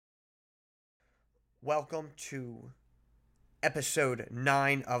Welcome to episode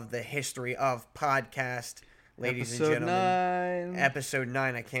 9 of the History of Podcast, ladies and gentlemen. Episode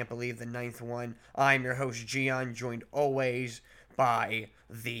 9. I can't believe the 9th one. I'm your host, Gian, joined always by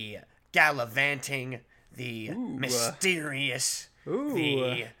the gallivanting, the mysterious,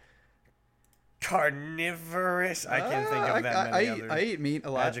 the carnivorous. I can't think of that many others. I eat meat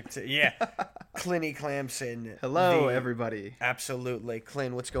a lot. Adjective. Yeah. Clinny Clamson. Hello, everybody. Absolutely.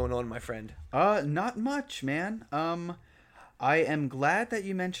 Clin, what's going on, my friend? Not much, man. I am glad that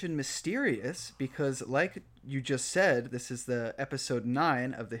you mentioned mysterious because, like you just said, this is the episode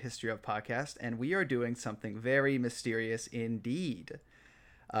 9 of the History of Podcast, and we are doing something very mysterious indeed.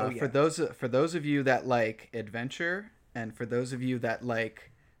 For those of you that like adventure, and for those of you that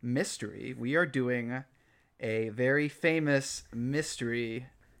like mystery, we are doing a very famous mystery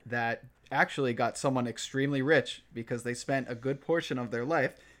that actually got someone extremely rich because they spent a good portion of their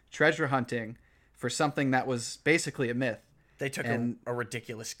life treasure hunting for something that was basically a myth. They took a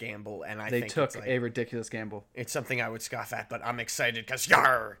ridiculous gamble, and they took a ridiculous gamble. It's something I would scoff at, but I'm excited because,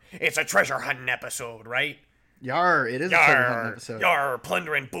 yar, it's a treasure hunting episode, right? Yar, it is a treasure hunting episode. Yar,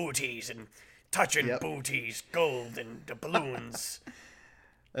 plundering booties and touching booties, gold and balloons.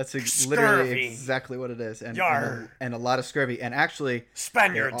 That's literally exactly what it is. And a lot of scurvy. And actually,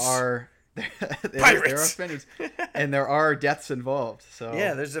 Spaniards. Pirates. There are Spaniards. And there are deaths involved. So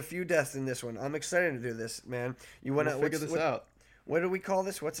yeah, there's a few deaths in this one. I'm excited to do this, man. You want to figure this out? What do we call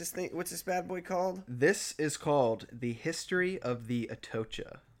this? What's this bad boy called? This is called the History of the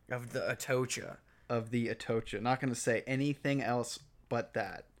Atocha. Of the Atocha. Not going to say anything else but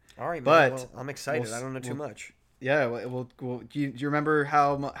that. All right, man. Well, I'm excited. I don't know too much. Yeah, do you remember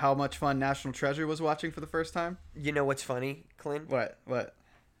how much fun National Treasure was watching for the first time? You know what's funny, Clint? What?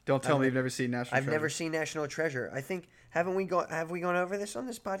 Don't tell me you've never seen National Treasure. I've never seen National Treasure. I think have we gone over this on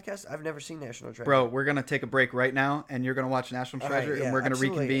this podcast? I've never seen National Treasure. Bro, we're gonna take a break right now, and you're gonna watch National Treasure, and we're gonna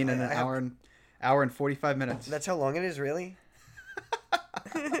reconvene in an hour and 45 minutes. That's how long it is, really?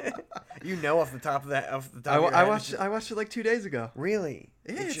 You know, off the top of your head. I watched it like 2 days ago. Really?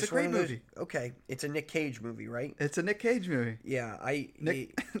 Yeah, it's a great movie. Okay, it's a Nick Cage movie, right? It's a Nick Cage movie. Yeah,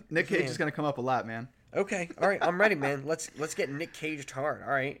 Nick Cage is gonna come up a lot, man. Okay, all right, I'm ready, man. Let's get Nick Caged hard. All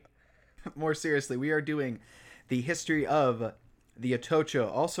right. More seriously, we are doing the history of the Atocha,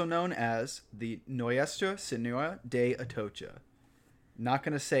 also known as the Nuestra Senora de Atocha. Not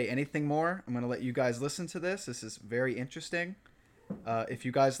gonna say anything more. I'm gonna let you guys listen to this. This is very interesting. If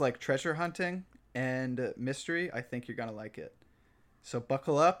you guys like treasure hunting and mystery, I think you're gonna like it. So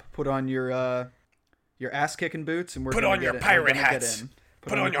buckle up, put on your ass kicking boots, and put on your pirate hats.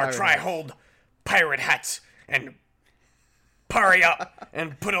 Put on your tri-hold pirate hats and parry up,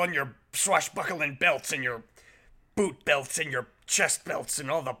 and put on your swashbuckling belts and your boot belts and your chest belts and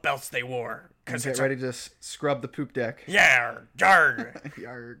all the belts they wore. And get ready to scrub the poop deck. Yeah, yarg.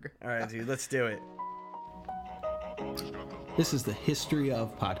 Yarg. All right, dude, let's do it. This is the History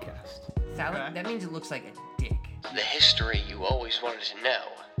of Podcast. Salad? That means it looks like a dick. The history you always wanted to know,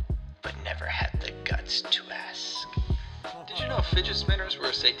 but never had the guts to ask. Did you know fidget spinners were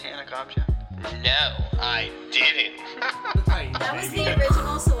a satanic object? No, I didn't. That was the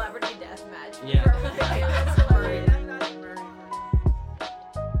original Celebrity Deathmatch. Yeah.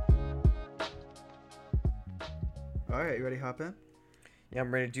 All right, you ready to hop in? Yeah,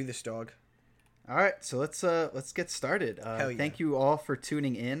 I'm ready to do this, dog. All right, so let's get started. Hell yeah. Thank you all for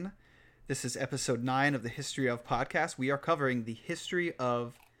tuning in. This is episode 9 of the History of Podcast. We are covering the history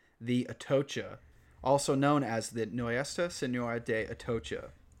of the Atocha, also known as the Nuestra Senora de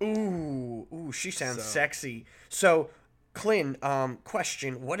Atocha. Ooh, she sounds sexy. So, Clin,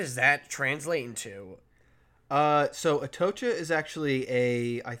 question, what does that translate into? So Atocha is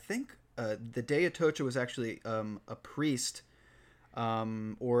actually I think the de Atocha was actually a priest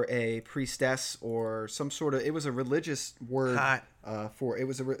or a priestess or some sort of, it was a religious word. Hot.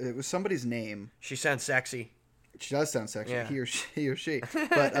 It was somebody's name. She sounds sexy. She does sound sexy. Yeah. He or she.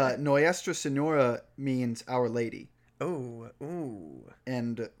 But Nuestra Senora means Our Lady. Ooh.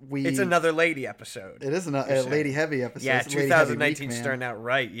 And it's another lady episode. It is a lady-heavy episode. Yeah, 2019 starting out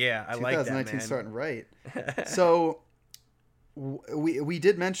right. Yeah, I like that, man. 2019 starting right. So we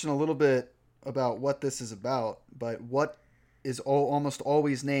did mention a little bit about what this is about, but what is almost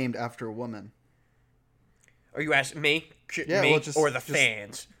always named after a woman? Are you asking me? Yeah, me well, just, or the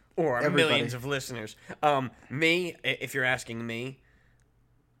fans? Or everybody. Millions of listeners? Me, if you're asking me.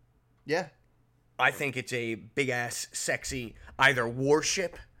 Yeah. I think it's a big-ass, sexy, either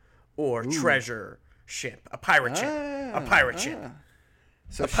warship or treasure ship. A pirate ship. A pirate ship.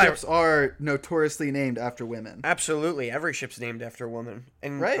 So ships are notoriously named after women. Absolutely. Every ship's named after a woman.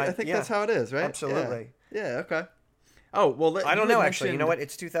 And Right? I think that's how it is, right? Absolutely. Yeah, okay. Oh, well, I don't know, actually. You know what?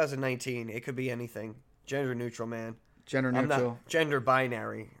 It's 2019. It could be anything. Gender neutral, man. Gender neutral. I'm not gender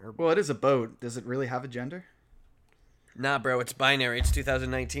binary. Well, it is a boat. Does it really have a gender? Nah, bro, it's binary. It's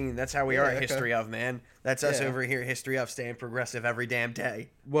 2019. That's how we are at History of, man. That's us over here, History of, staying progressive every damn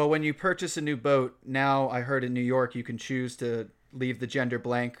day. Well, when you purchase a new boat, now I heard in New York you can choose to leave the gender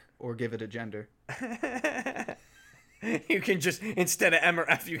blank or give it a gender. You can just, instead of M or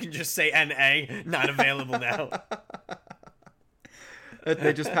F, you can just say NA, not available now.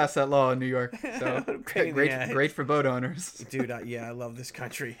 They just passed that law in New York. So great for boat owners. Dude, I love this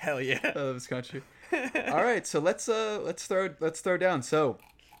country. Hell yeah. I love this country. All right, so let's throw down. So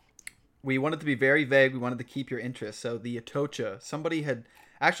we wanted to be very vague. We wanted to keep your interest. So the Atocha. Somebody had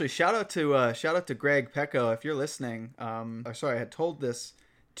actually shout out to Greg Pecco if you're listening. I had told this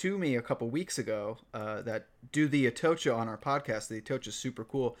to me a couple weeks ago that do the Atocha on our podcast. The Atocha is super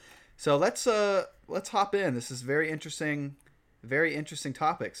cool. So let's hop in. This is very interesting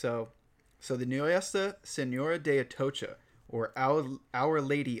topic. So the Nuestra Senora de Atocha, or Our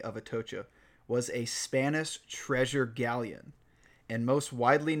Lady of Atocha, was a Spanish treasure galleon and most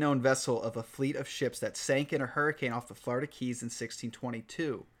widely known vessel of a fleet of ships that sank in a hurricane off the Florida Keys in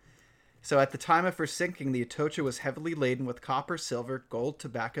 1622. So at the time of her sinking, the Atocha was heavily laden with copper, silver, gold,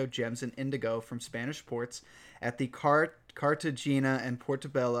 tobacco, gems, and indigo from Spanish ports at the Cartagena and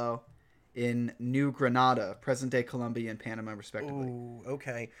Portobello in New Granada, present-day Colombia and Panama, respectively. Ooh,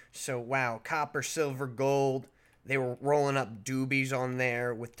 okay. So, wow, copper, silver, gold. They were rolling up doobies on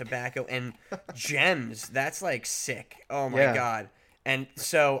there with tobacco and gems. That's, like, sick. Oh, my God. And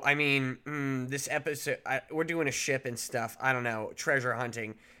so, I mean, this episode, we're doing a ship and stuff. I don't know, treasure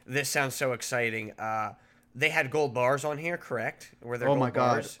hunting. This sounds so exciting. They had gold bars on here, correct? Were there gold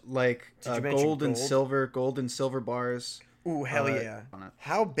bars? God. Like, gold and silver bars. Ooh, hell yeah.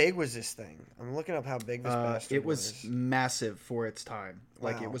 How big was this thing? I'm looking up how big this bastard was. It was massive for its time.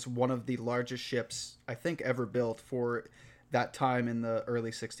 Wow. Like, it was one of the largest ships, I think, ever built for that time in the early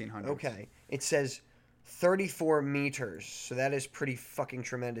 1600s. Okay. It says 34 meters, so that is pretty fucking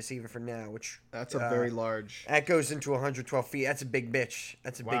tremendous even for now, That's a very large... That goes into 112 feet. That's a big bitch.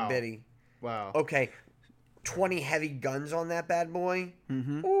 That's a big bitty. Wow. Okay. 20 heavy guns on that bad boy?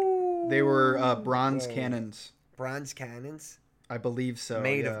 Mm-hmm. Ooh. They were bronze cannons. Bronze cannons? I believe so.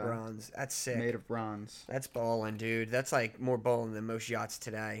 Made of bronze. That's sick. Made of bronze. That's ballin', dude. That's like more ballin' than most yachts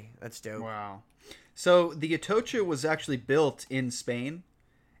today. That's dope. Wow. So the Atocha was actually built in Spain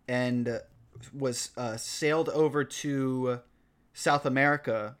and was sailed over to South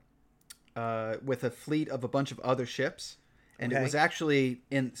America with a fleet of a bunch of other ships. And it was actually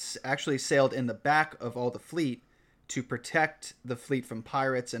sailed in the back of all the fleet to protect the fleet from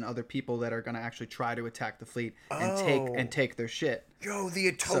pirates and other people that are going to actually try to attack the fleet and take their shit. Yo, the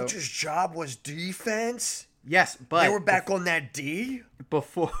Atocha's job was defense? Yes, but... They were back on that D?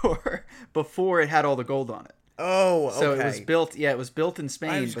 Before it had all the gold on it. Oh, okay. So it was built in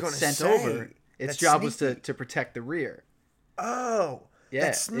Spain, but sent over. Its job was to protect the rear. Oh. Yeah.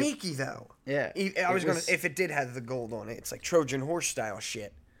 That's sneaky, though. Yeah. If it did have the gold on it, it's like Trojan horse style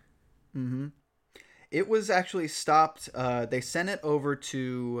shit. Mm-hmm. It was actually stopped. They sent it over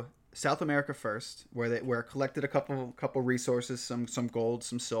to South America first, where it collected a couple resources, some gold,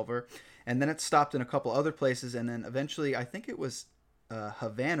 some silver, and then it stopped in a couple other places, and then eventually, I think it was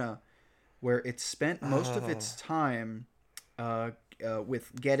Havana, where it spent most of its time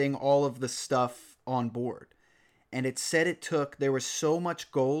with getting all of the stuff on board. And it said there was so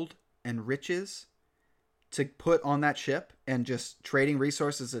much gold and riches to put on that ship and just trading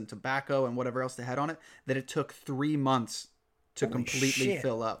resources and tobacco and whatever else they had on it, that it took 3 months to completely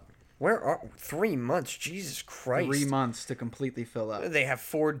fill up. Where are 3 months? Jesus Christ. 3 months to completely fill up. They have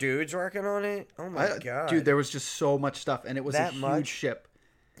 4 dudes working on it? Oh my God. Dude, there was just so much stuff, and it was a huge ship.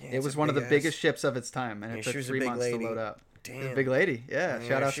 Yeah, it was one of the biggest ships of its time, and it took 3 months to load up. Damn. Big lady. Yeah.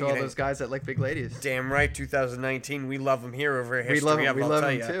 Shout out to all those guys that like big ladies. Damn right, 2019. We love them here over at History. We love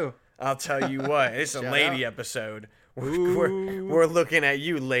them too. I'll tell you what, it's a lady episode. We're looking at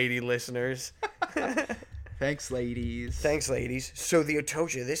you, lady listeners. Thanks, ladies. So the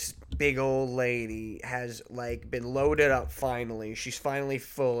Atocha, this big old lady, has like been loaded up finally. She's finally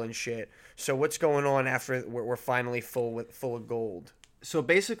full and shit. So what's going on after we're finally full of gold? So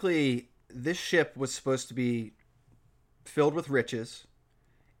basically, this ship was supposed to be filled with riches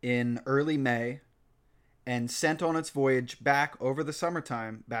in early May and sent on its voyage back over the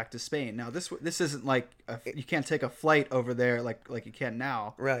summertime back to Spain. Now this isn't like you can't take a flight over there like you can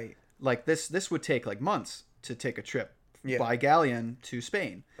now. Right. Like this would take like months to take a trip by galleon to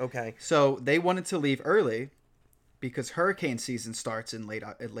Spain. Okay. So they wanted to leave early because hurricane season starts in late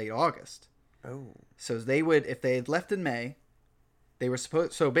August. Oh. So they would, if they had left in May, they were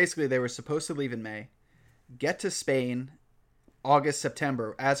supposed to leave in May, get to Spain August,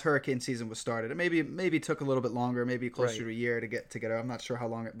 September, as hurricane season was started. It maybe took a little bit longer, maybe closer to a year to get together. I'm not sure how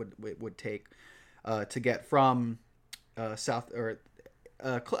long it would take to get from south, or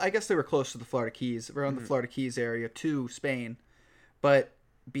I guess they were close to the Florida Keys, around the Florida Keys area, to Spain. But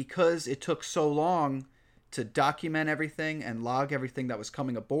because it took so long to document everything and log everything that was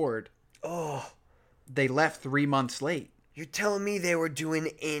coming aboard, they left 3 months late. You're telling me they were doing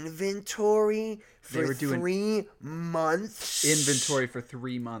inventory for 3 months? Inventory for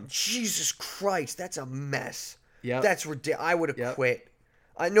 3 months. Jesus Christ, that's a mess. Yeah, That's ridiculous. I would have quit.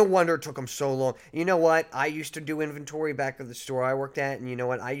 No wonder it took them so long. You know what? I used to do inventory back at the store I worked at, and you know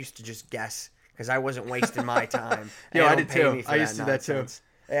what? I used to just guess because I wasn't wasting my time. Yeah, I did too. I used to do that too.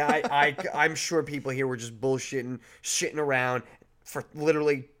 I'm sure people here were just shitting around for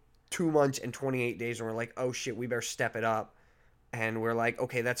literally 2 months and 28 days, and we're like, oh shit, we better step it up. And we're like,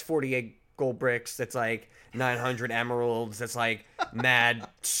 okay, that's 48 gold bricks, that's like 900 emeralds, that's like mad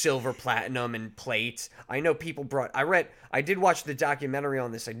silver, platinum, and plates. I know people I did watch the documentary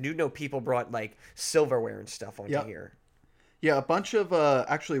on this. I do know people brought like silverware and stuff onto here. Yeah, a bunch of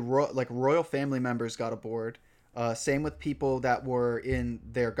actually royal family members got aboard. Same with people that were in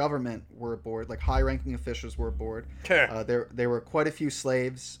their government were aboard, like high-ranking officials were aboard. There were quite a few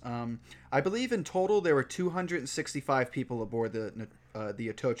slaves. I believe in total there were 265 people aboard the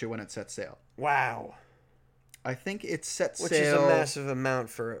Atocha when it set sail. Wow. I think it set sail... Which is a massive amount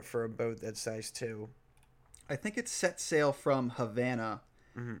for a boat that size too. I think it set sail from Havana,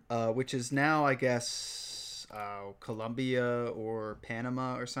 which is now, I guess... Colombia or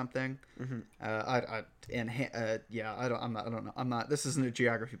Panama or something. I don't know. I'm not. This isn't a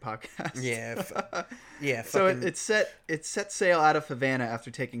geography podcast. Yeah. So it set sail out of Havana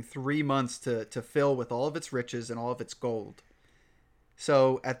after taking 3 months to fill with all of its riches and all of its gold.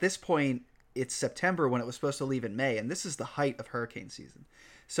 So at this point, it's September when it was supposed to leave in May, and this is the height of hurricane season.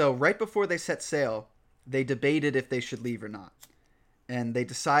 So right before they set sail, they debated if they should leave or not, and they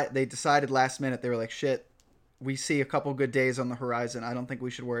decided last minute. They were like, shit. We see a couple good days on the horizon. I don't think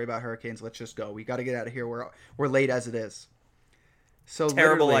we should worry about hurricanes. Let's just go. We got to get out of here. We're late as it is. So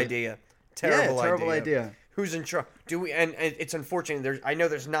terrible idea. Terrible idea. Who's in charge? And it's unfortunate. I know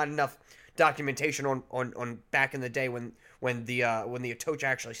there's not enough documentation on back in the day when the Atocha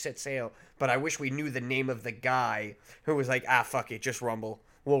actually set sail. But I wish we knew the name of the guy who was like, fuck it, just rumble.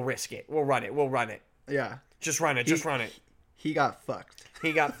 We'll risk it. We'll run it. Yeah. Just run it. He got fucked.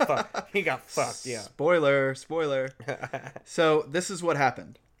 He got fucked, yeah. Spoiler. So this is what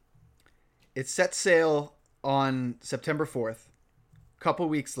happened. It set sail on September 4th, a couple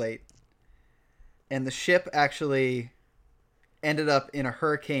weeks late, and the ship actually ended up in a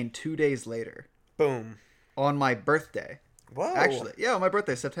hurricane 2 days later. Boom. On my birthday. Whoa. Actually, yeah, on my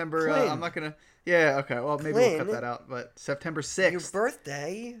birthday, September. I'm not gonna. Yeah, okay. Well, maybe we'll cut that out. But September 6th. Your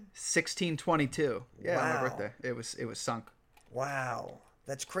birthday. 1622. Yeah, wow. On my birthday. It was sunk. Wow,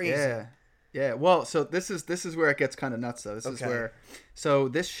 that's crazy. Yeah. Well, so this is where it gets kind of nuts, though. This is where, so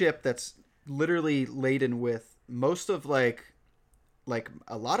this ship that's literally laden with most of like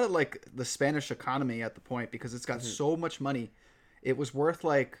a lot of like the Spanish economy at the point, because it's got so much money. It was worth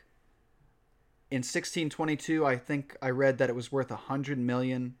like, in 1622, I think I read that it was worth $100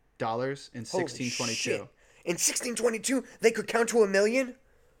 million in 1622. Shit. In 1622, they could count to $1 million?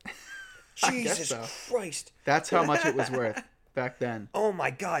 Jesus Christ. That's how much it was worth back then. Oh my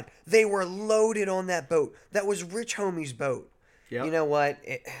God. They were loaded on that boat. That was rich homie's boat. Yep. You know what?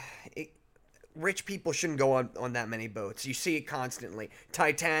 Rich people shouldn't go on that many boats. You see it constantly.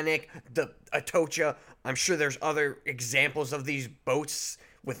 Titanic, the Atocha. I'm sure there's other examples of these boats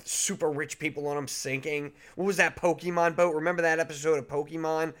with super rich people on them sinking. What was that Pokemon boat? Remember that episode of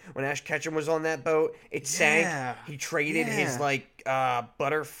Pokemon when Ash Ketchum was on that boat? It sank. He traded his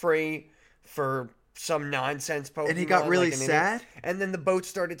Butterfree for some nonsense Pokemon. And he got really sad? And then the boat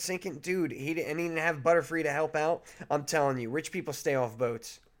started sinking. Dude, he didn't have Butterfree to help out. I'm telling you, rich people stay off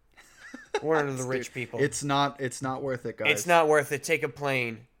boats. We're under the rich people. It's not worth it, guys. It's not worth it. Take a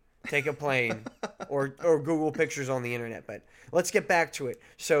plane. or Google pictures on the internet. But let's get back to it.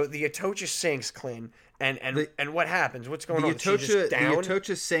 So the Atocha sinks, Clin, and what happens? What's going on? The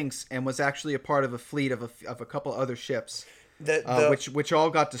Atocha sinks and was actually a part of a fleet of a couple other ships, which all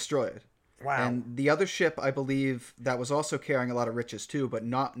got destroyed. Wow. And the other ship, I believe, that was also carrying a lot of riches too, but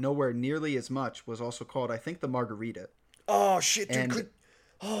nowhere nearly as much, was also called, I think, the Margarita. Oh shit, dude!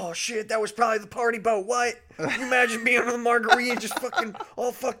 Oh shit, that was probably the party boat. What? Can you imagine being on the margarita just fucking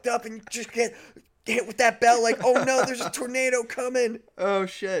all fucked up and you just get hit with that bell like, oh no, there's a tornado coming. Oh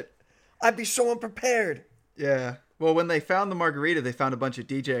shit. I'd be so unprepared. Yeah. Well, when they found the margarita, they found a bunch of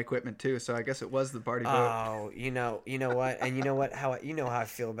DJ equipment too, so I guess it was the party boat. Oh, you know what? And you know what? How I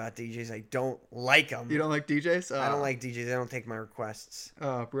feel about DJs. I don't like them. You don't like DJs? I don't like DJs. They don't take my requests.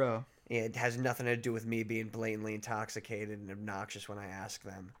 Oh, bro. Yeah, it has nothing to do with me being blatantly intoxicated and obnoxious when I ask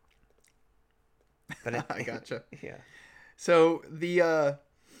them. But I gotcha. Yeah. So the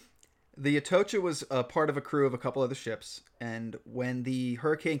Atocha was a part of a crew of a couple other ships, and when the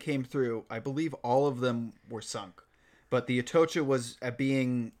hurricane came through, I believe all of them were sunk. But the Atocha was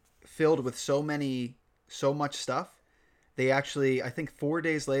being filled with so much stuff. They actually, I think 4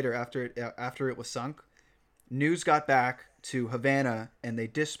 days later after it was sunk, news got back to Havana, and they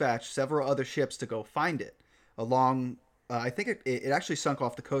dispatched several other ships to go find it along. I think it actually sunk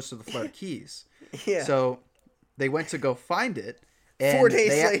off the coast of the Florida Keys. Yeah. So they went to go find it. And 4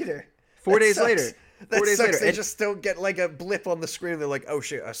 days later. 4 days later. That 4 days sucks. later. They And- just still get like a blip on the screen. They're like, oh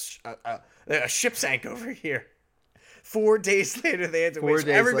shit, a ship sank over here. 4 days later, they had to 4 wait. So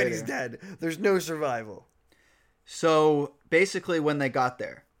days everybody's later. dead. There's no survival. So basically, when they got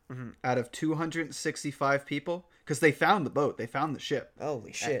there, Mm-hmm. out of 265 people, because they found the boat, they found the ship.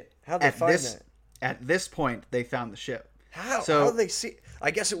 Holy shit. How'd they find that? At this point, they found the ship. How So- did they see?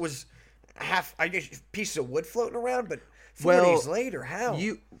 I guess it was pieces of wood floating around, but 4 Well, days later, how?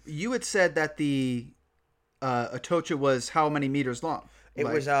 You had said that the Atocha was how many meters long? It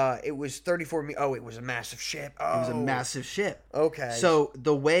was 34 meters. Oh, it was a massive ship. Oh. It was a massive ship. Okay. So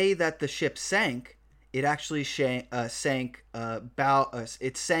the way that the ship sank, it actually sank bow.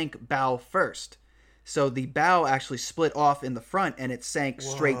 It sank bow first. So the bow actually split off in the front, and it sank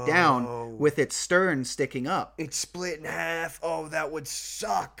straight down with its stern sticking up. It split in half. Oh, that would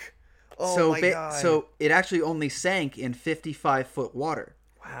suck. Oh my god. So it actually only sank in 55-foot water.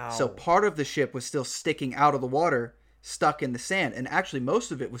 Wow. So part of the ship was still sticking out of the water, stuck in the sand, and actually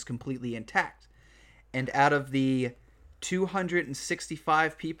most of it was completely intact. And out of the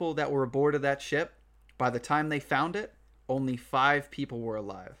 265 people that were aboard of that ship, by the time they found it, only 5 people were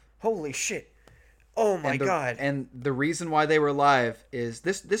alive. Holy shit. Oh my god. And the reason why they were alive is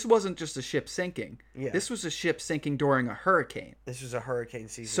this wasn't just a ship sinking. Yeah. This was a ship sinking during a hurricane. This was a hurricane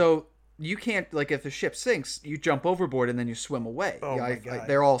season. So you can't, like, if the ship sinks, you jump overboard and then you swim away. Oh my God.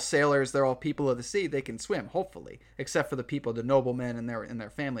 They're all sailors. They're all people of the sea. They can swim, hopefully, except for the people, the noblemen and their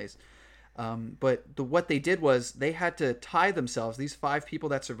families. But what they did was they had to tie themselves. These 5 people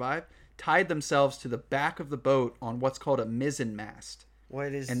that survived tied themselves to the back of the boat on what's called a mizzen mast.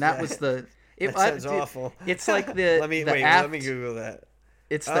 What is and that was the. That sounds awful. It's like the. let me Google that.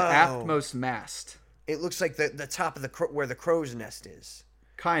 It's the aftmost mast. It looks like the top of where the crow's nest is.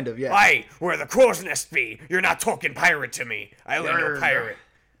 Kind of, yeah. Hey, where the crow's nest be? You're not talking pirate to me. I learned no pirate.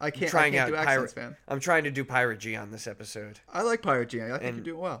 I can't do accents, man. I'm trying to do Pirate Gian this episode. I like Pirate Gian. I think you're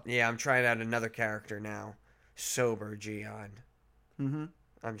doing well. Yeah, I'm trying out another character now. Sober Gian. Mm-hmm.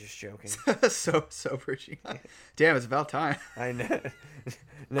 I'm just joking. Sober Gian. Damn, it's about time. I know.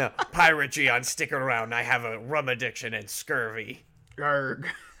 No, Pirate Gian, stick around. I have a rum addiction and scurvy. Arrgh.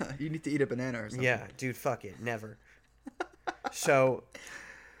 You need to eat a banana or something. Yeah, dude, fuck it. Never. So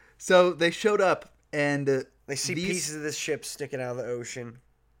they showed up and they see pieces of this ship sticking out of the ocean.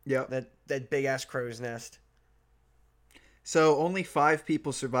 Yeah. That big ass crow's nest. So only 5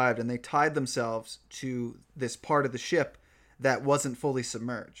 people survived, and they tied themselves to this part of the ship that wasn't fully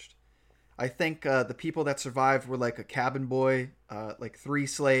submerged. I think the people that survived were like a cabin boy, like 3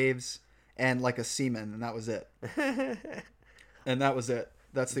 slaves, and like a seaman, and that was it.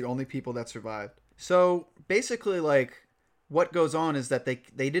 That's the only people that survived. So basically, like, what goes on is that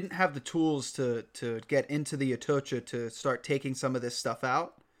they didn't have the tools to get into the Atocha to start taking some of this stuff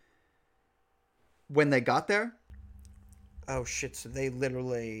out when they got there. Oh shit, so they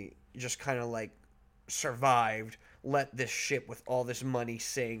literally just kind of like survived, let this ship with all this money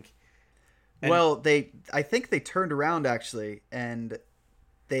sink. Well, I think they turned around actually, and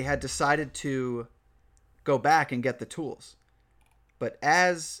they had decided to go back and get the tools. But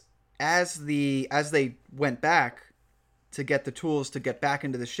as they went back to get the tools to get back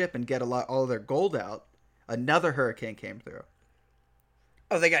into the ship and get all their gold out, another hurricane came through.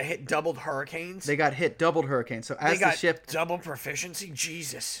 Oh, they got hit doubled hurricanes? They got hit doubled hurricanes. So as they got the ship double proficiency?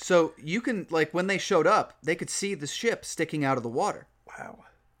 Jesus. So you can, like, when they showed up, they could see the ship sticking out of the water. Wow.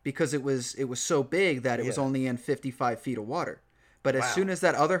 Because it was so big that it was only in 55 feet of water. But as soon as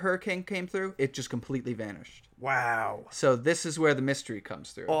that other hurricane came through, it just completely vanished. Wow. So this is where the mystery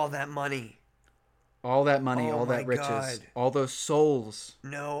comes through. All that money. All that money, Oh all my that riches, God. all those souls.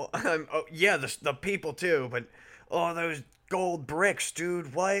 No, yeah, the people too, but all those gold bricks,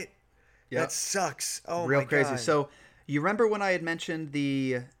 dude. What? Yep. That sucks. Oh Real my crazy. God. So, you remember when I had mentioned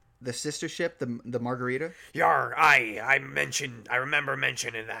the sister ship, the Margarita? Yar, I remember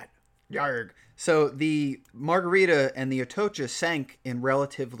mentioning that. Yarg. So the Margarita and the Atocha sank in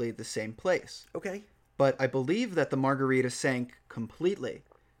relatively the same place. Okay. But I believe that the Margarita sank completely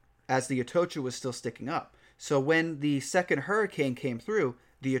as the Atocha was still sticking up. So when the second hurricane came through,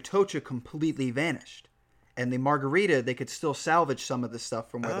 the Atocha completely vanished. And the Margarita, they could still salvage some of the stuff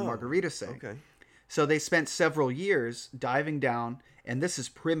from where the Margarita sank. Okay. So they spent several years diving down, and this is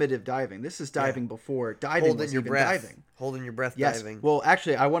primitive diving. This is diving before diving was even diving. Holding your breath Yes. diving. Well,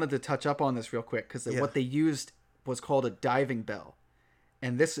 actually, I wanted to touch up on this real quick because Yeah. what they used was called a diving bell,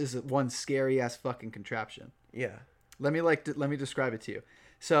 and this is one scary ass fucking contraption. Yeah. Let me describe it to you.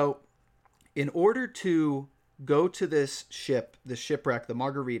 So, in order to go to this ship, the shipwreck, the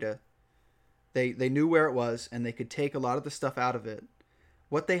Margarita, they knew where it was and they could take a lot of the stuff out of it.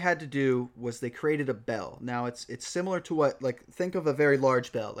 What they had to do was they created a bell. Now it's similar to what, like, think of a very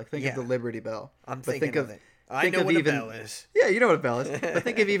large bell, like think of the Liberty Bell. I'm But thinking of it. I think know of what even, a bell is. Yeah, you know what a bell is. But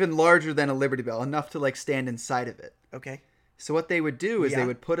think of even larger than a Liberty Bell, enough to like stand inside of it. Okay. So what they would do is they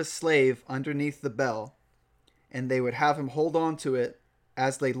would put a slave underneath the bell, and they would have him hold on to it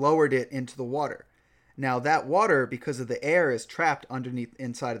as they lowered it into the water. Now that water, because of the air is trapped underneath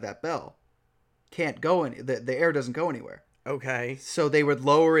inside of that bell, can't go any. The air doesn't go anywhere. Okay. So they would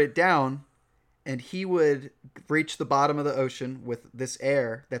lower it down, and he would reach the bottom of the ocean with this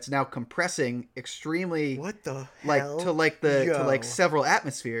air that's now compressing extremely. What the like hell? to like several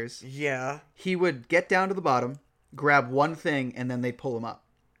atmospheres. Yeah. He would get down to the bottom, grab one thing, and then they'd pull him up.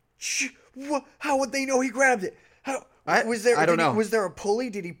 What? How would they know he grabbed it? How I don't know. Was there a pulley?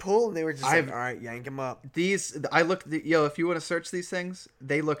 Did he pull? And they were just like, all right, yank him up. If you want to search these things,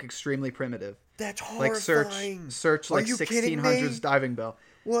 they look extremely primitive. That's horrifying. Like search like 1600s diving bell.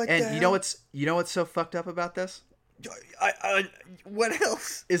 What? And the you know hell? what's so fucked up about this? What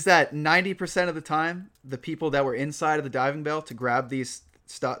else? Is that 90% of the time the people that were inside of the diving bell to grab this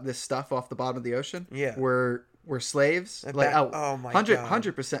stuff off the bottom of the ocean were slaves. Oh my God.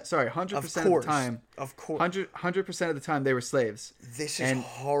 100%. Sorry, 100% of the time. Of course. 100% of the time they were slaves. This is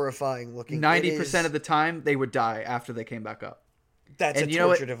horrifying looking. 90% of the time they would die after they came back up. That's a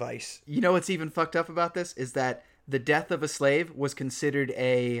torture device. You know what's even fucked up about this is that the death of a slave was considered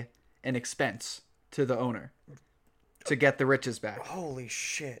an expense to the owner to get the riches back. Holy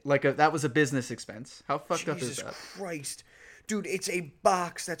shit. That was a business expense. How fucked up is Jesus that? Christ. Dude, it's a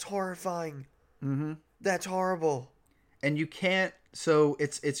box. That's horrifying. Mm-hmm. That's horrible. And you can't. So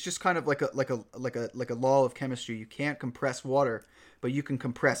it's just kind of like a law of chemistry. You can't compress water, but you can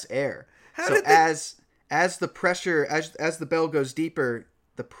compress air. As the pressure, as the bell goes deeper,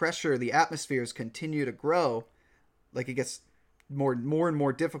 the pressure, the atmospheres continue to grow. Like it gets more and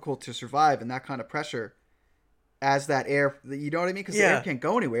more difficult to survive in that kind of pressure. As that air, you know what I mean? Because the air can't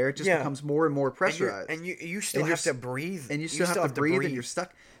go anywhere. It just becomes more and more pressurized. And you still have to breathe. And you still have to breathe, and you're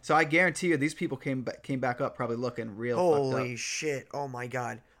stuck. So I guarantee you, these people came back up probably looking real fucked up. Holy shit! Oh my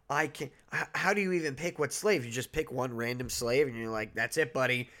God! I can't. How do you even pick what slave? You just pick one random slave, and you're like, "That's it,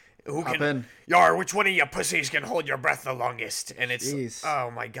 buddy. Who Hop can? in. Yar, which one of you pussies can hold your breath the longest?" And it's, Jeez. oh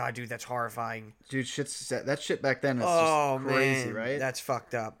my God, dude, that's horrifying. Dude, that shit back then is just crazy, man, right? That's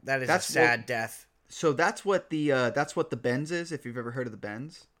fucked up. That's a sad death. So that's what the Benz is. If you've ever heard of the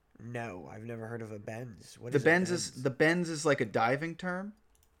Benz. No, I've never heard of a Benz. What the is Benz a is the Benz is like a diving term.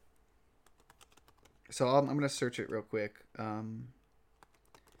 So I'm gonna search it real quick.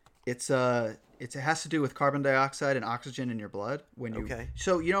 It has to do with carbon dioxide and oxygen in your blood when you. Okay.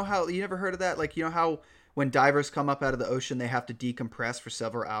 So you know how you never heard of that? Like you know how when divers come up out of the ocean they have to decompress for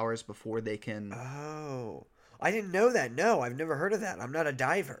several hours before they can. Oh, I didn't know that. No, I've never heard of that. I'm not a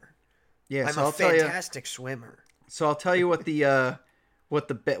diver. Yeah, I'm so a fantastic swimmer. So I'll tell you what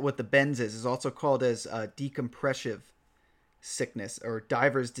the Benz is also called as decompressive sickness or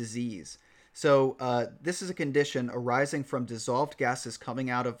diver's disease. So this is a condition arising from dissolved gases coming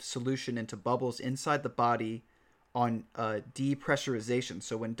out of solution into bubbles inside the body on depressurization.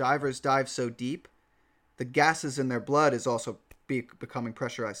 So when divers dive so deep, the gases in their blood is also becoming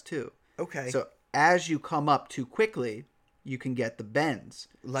pressurized too. Okay. So as you come up too quickly, you can get the bends.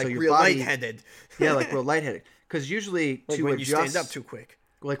 Like so your real body, lightheaded. Yeah, like real lightheaded. Because usually like to when adjust, you stand up too quick.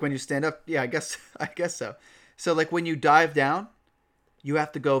 Like when you stand up, yeah, I guess so. So like when you dive down, you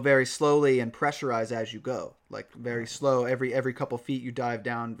have to go very slowly and pressurize as you go. Like very slow. Every couple feet you dive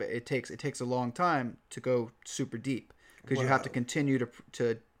down. It takes a long time to go super deep because you have to continue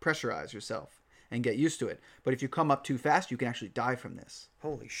to pressurize yourself and get used to it. But if you come up too fast, you can actually die from this.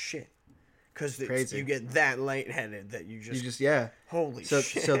 Holy shit. Because Crazy. you get that lightheaded that you just yeah. Holy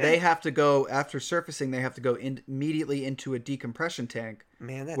shit. So they have to go, after surfacing, they have to go immediately into a decompression tank.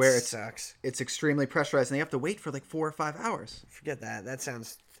 Man, that where sucks. It's extremely pressurized, and they have to wait for like 4 or 5 hours. Forget that.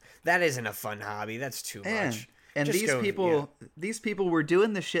 That isn't a fun hobby. That's too much. And these people were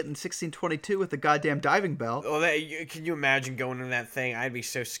doing this shit in 1622 with the goddamn diving bell. Oh, can you imagine going in that thing? I'd be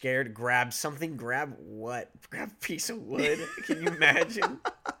so scared. Grab something. Grab what? Grab a piece of wood. Can you imagine?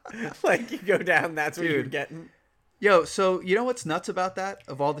 Like, you go down, that's what you're getting. Yo, so you know what's nuts about that?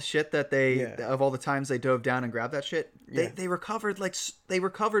 Of all the shit that of all the times they dove down and grabbed that shit, they recovered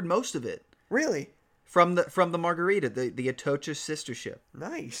most of it. Really? From the Margarita, the Atocha sister ship.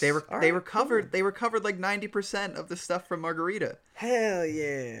 Nice. They recovered like 90% of the stuff from Margarita. Hell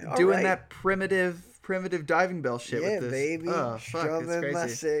yeah. Doing that primitive diving bell shit with this. Baby. Oh, fuck, it's crazy. My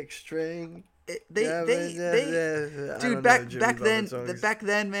six string. Dude, back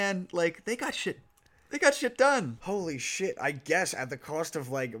then, man, like they got shit done. Holy shit! I guess at the cost of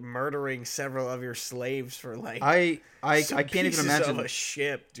like murdering several of your slaves for like I can't even imagine of a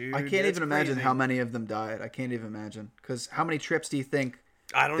ship, dude. I can't even imagine how many of them died. I can't even imagine, because how many trips do you think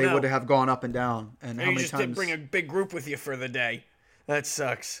they would have gone up and down, and how you many just times? Didn't bring a big group with you for the day. That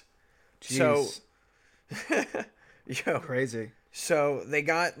sucks. Jeez. So, crazy. So they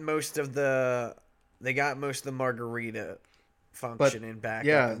got most of the Margarita functioning back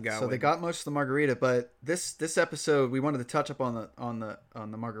up and going. So they got most of the Margarita, but this episode we wanted to touch up on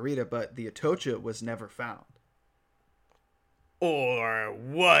the Margarita, but the Atocha was never found. Or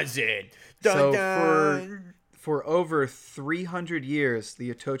was it? Dun, so dun. For over 300 years,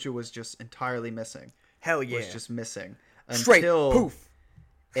 the Atocha was just entirely missing. Hell yeah, was just missing straight until poof.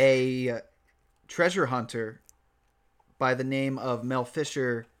 A treasure hunter by the name of Mel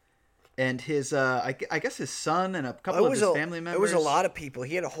Fisher and his I guess his son and a couple of his family members. It was a lot of people.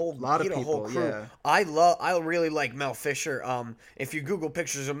 He had a whole whole crew. Yeah. I really like Mel Fisher. If you Google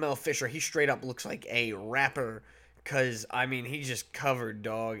pictures of Mel Fisher, he straight up looks like a rapper. Cause I mean, he's just covered,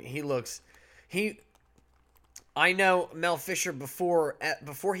 dog. I know Mel Fisher before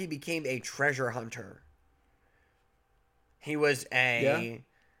he became a treasure hunter. He was a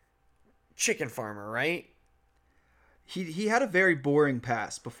chicken farmer, right? He had a very boring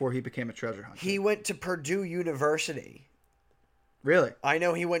past before he became a treasure hunter. He went to Purdue University. Really? I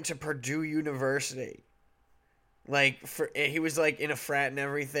know he went to Purdue University. He was like in a frat and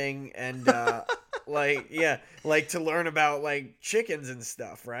everything, and to learn about like chickens and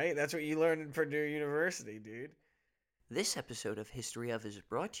stuff, right? That's what you learn in Purdue University, dude. This episode of History of is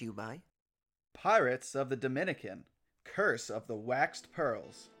brought to you by Pirates of the Dominican, Curse of the Waxed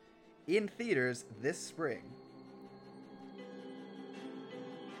Pearls, in theaters this spring.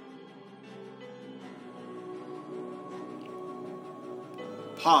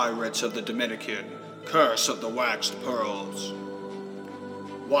 Pirates of the Dominican, Curse of the Waxed Pearls.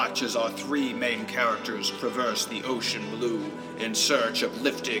 Watch as our three main characters traverse the ocean blue in search of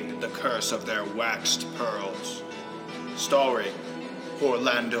lifting the curse of their waxed pearls. Starring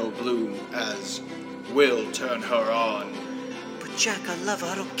Orlando Bloom as Will Turn Her On. But Jack, I love her.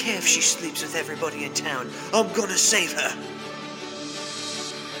 I don't care if she sleeps with everybody in town. I'm gonna save her.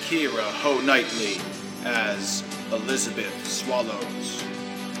 Keira Ho Knightley as Elizabeth Swallows.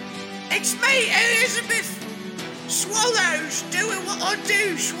 It's me, Elizabeth Swallows, doing what I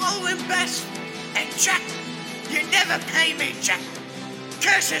do, swallowing best. And Jack, you never pay me, Jack.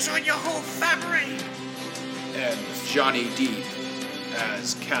 Curses on your whole family. And Johnny Depp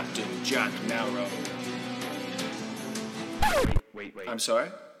as Captain Jack Narrow. Wait. I'm sorry?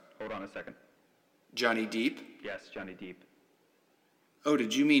 Hold on a second. Johnny Depp? Yes, Johnny Depp. Oh,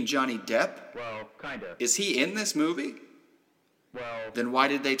 did you mean Johnny Depp? Well, kinda. Is he in this movie? Well... Then why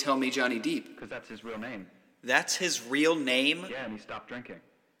did they tell me Johnny Depp? Because that's his real name. That's his real name? Yeah, and he stopped drinking.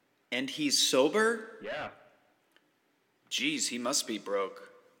 And he's sober? Yeah. Jeez, he must be broke.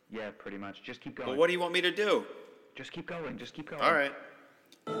 Yeah, pretty much. Just keep going. Well, what do you want me to do? Just keep going. All right.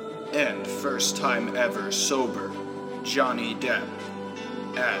 And first time ever sober, Johnny Depp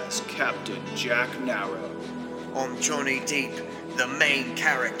as Captain Jack Narrow. I'm Johnny Depp, the main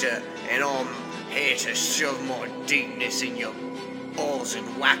character, and I'm here to shove my deepness in your balls and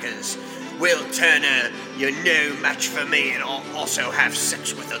whackers. Will Turner, you're no match for me, and I'll also have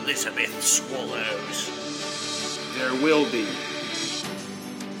sex with Elizabeth Swallows. There will be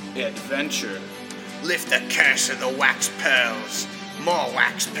adventure. Lift the curse of the wax pearls. More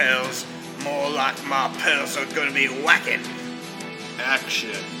wax pearls. More like my pearls are gonna be whacking.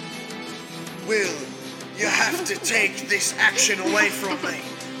 Action. Will, you have to take this action away from me,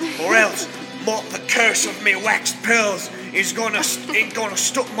 or else the curse of me waxed pearls is gonna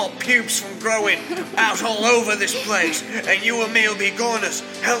stop my pubes from growing out all over this place, and you and me'll be goners.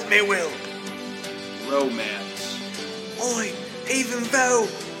 Help me, Will. Romance. Even though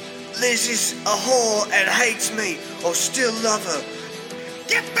Liz is a whore and hates me, I'll still love her.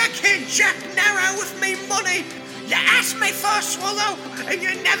 Get back here, Jack Narrow, with me money. You asked me for a swallow, and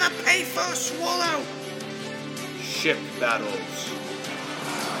you never pay for a swallow. Ship battles.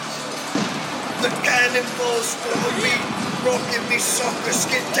 The cannonballs for me, rocking me suckers.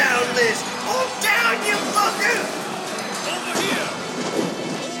 Get down, Liz. Hold down, you fucker. Over here.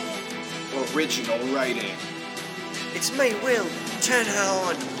 Original writing. It's me, Will. Turn her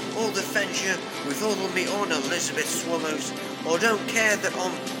on. I'll defend you with all of me honour, Elizabeth Swallows. I don't care that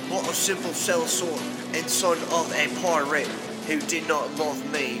I'm but a simple sellsword and son of a pirate who did not love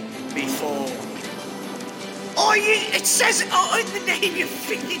me before. It says it in the name, you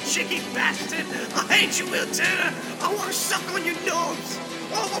freaking chicken bastard. I hate you, Will Turner. I want to suck on your nose.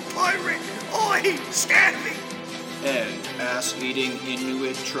 I'm a pirate. Scare me. And ass-eating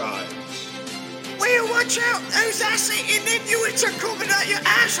Inuit tribes. Will, watch out! Those ass-eating Inuits are coming at your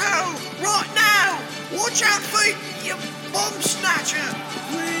asshole right now! Watch out for your bomb snatcher!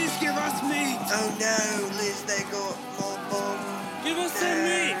 Please give us meat! Oh no, Liz, they got more bomb. Give us some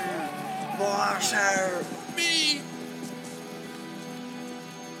meat! More asshole. Meat!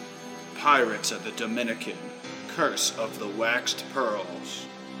 Pirates of the Dominican. Curse of the Waxed Pearls.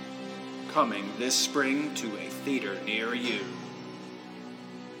 Coming this spring to a theater near you.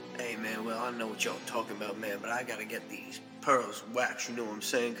 Hey man, well, I know what y'all talking about, man, but I gotta get these pearls waxed, you know what I'm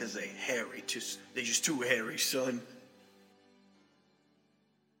saying? Cause they hairy, they just too hairy, son.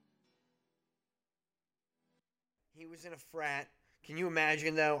 He was in a frat. Can you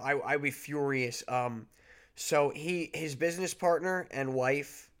imagine though? I'd be furious. So his business partner and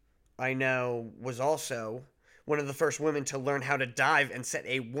wife, I know, was also one of the first women to learn how to dive and set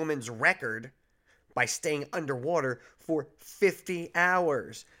a woman's record by staying underwater for 50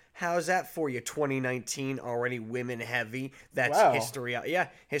 hours. How's that for you? 2019, already women heavy. That's wow. History.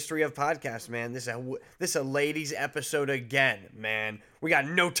 History of podcast, man. This is a ladies episode again, man. We got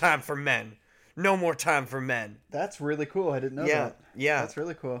no time for men. No more time for men. That's really cool. I didn't know that. Yeah. That's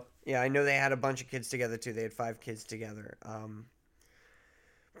really cool. Yeah, I know they had a bunch of kids together too. They had 5 kids together.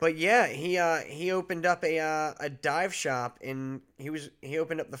 But yeah, he opened up a dive shop he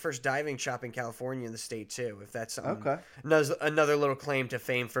opened up the first diving shop in California in the state too. If that's something. Okay. Another little claim to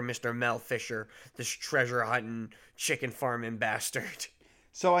fame for Mr. Mel Fisher, this treasure hunting, chicken farming bastard.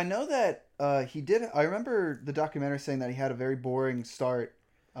 So I know that he did. I remember the documentary saying that he had a very boring start.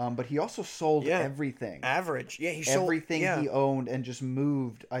 But he also sold everything. Average. Yeah, he sold everything he owned and just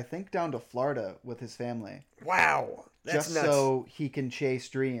moved, I think, down to Florida with his family. Wow. That's just nuts. So he can chase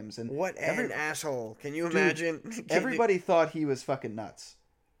dreams. And what an asshole. Can you imagine? Everybody thought he was fucking nuts.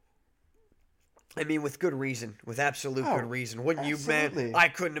 I mean, with good reason. With absolute good reason. Wouldn't absolutely. You, man? I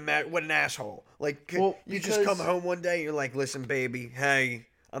couldn't imagine. What an asshole. Like, you just come home one day, you're like, listen, baby, hey,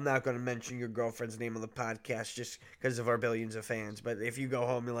 I'm not going to mention your girlfriend's name on the podcast just because of our billions of fans. But if you go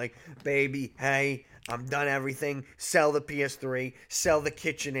home and like, baby, hey, I'm done everything. Sell the PS3. Sell the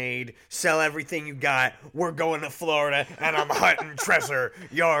KitchenAid. Sell everything you got. We're going to Florida and I'm hunting treasure.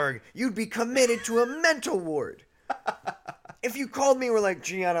 Yarg. You'd be committed to a mental ward. If you called me and were like,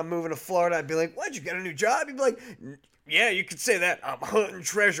 Gian, I'm moving to Florida, I'd be like, what'd you get a new job? You'd be like, yeah, you could say that. I'm hunting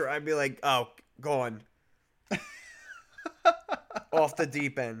treasure. I'd be like, oh, gone. Off the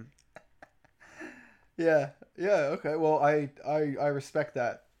deep end. Yeah, okay. Well, I respect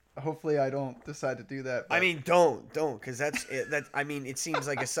that. Hopefully I don't decide to do that. But... I mean, don't, because that's it. I mean, it seems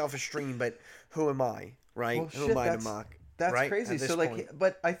like a selfish dream, but who am I, right? Well, who am I to mock? That's right? crazy. So like,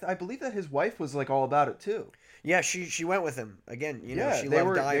 but I believe that his wife was like all about it too. Yeah, she went with him again. You know, she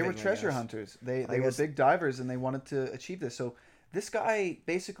loved diving. They were treasure hunters. They were big divers and they wanted to achieve this. So this guy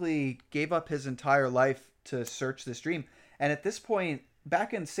basically gave up his entire life to search this dream. And at this point,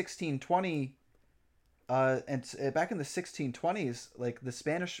 back in 1620, back in the 1620s, like the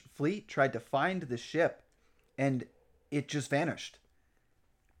Spanish fleet tried to find the ship, and it just vanished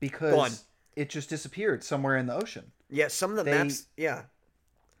because it just disappeared somewhere in the ocean. Yeah, some of the maps. Yeah,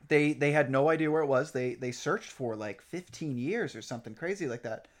 they had no idea where it was. They searched for like 15 years or something crazy like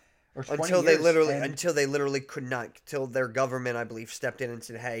that, or 20 until years, they literally could not. Till their government, I believe, stepped in and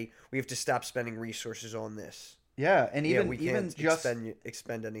said, "Hey, we have to stop spending resources on this." Yeah, and we can't just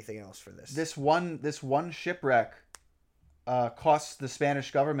expend anything else for this. This one shipwreck cost the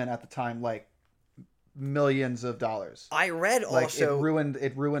Spanish government at the time like millions of dollars. I read like also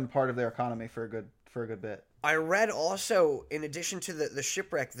it ruined part of their economy for a good bit. I read also, in addition to the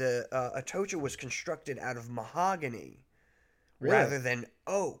shipwreck, the Atocha was constructed out of mahogany rather than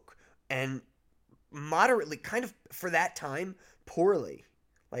oak, and moderately, kind of for that time, poorly.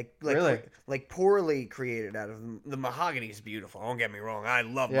 Like poorly created out of the mahogany is beautiful. Don't get me wrong, I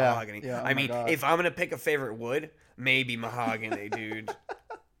love mahogany. Yeah, I mean, if I'm gonna pick a favorite wood, maybe mahogany, dude.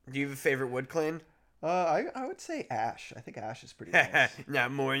 Do you have a favorite wood, Clin? I would say ash. I think ash is pretty nice.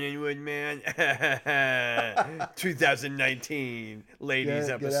 Not more than wood, man. 2019 ladies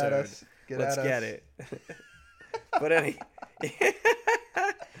episode. Let's get it. But anyway.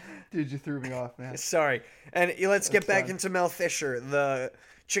 Dude, you threw me off, man. Sorry. And let's get back into Mel Fisher, the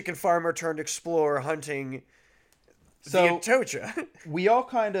chicken farmer turned explorer hunting the Atocha. we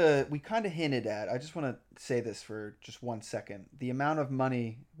kind of hinted at. I just want to say this for just 1 second. The amount of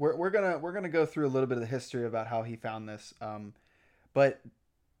money we're gonna go through a little bit of the history about how he found this. But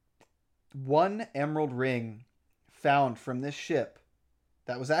one emerald ring found from this ship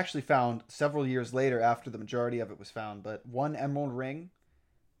that was actually found several years later after the majority of it was found. But one emerald ring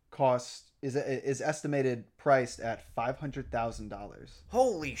is estimated priced at $500,000.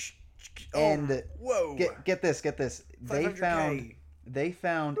 Holy and whoa! Get this. They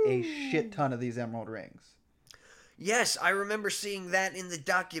found a shit ton of these emerald rings. Yes, I remember seeing that in the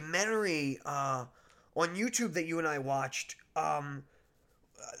documentary on YouTube that you and I watched.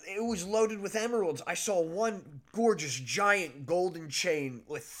 It was loaded with emeralds. I saw one gorgeous giant golden chain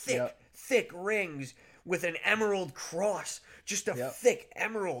with thick rings with an emerald cross. Just a thick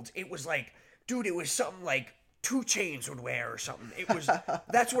emerald. It was like, dude, it was something like 2 Chainz would wear or something. It was.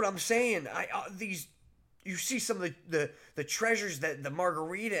 That's what I'm saying. You see some of the treasures that the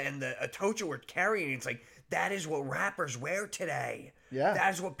Margarita and the Atocha were carrying. It's like, that is what rappers wear today. Yeah,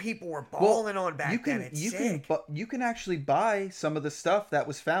 that is what people were balling on back then. It's sick. You can actually buy some of the stuff that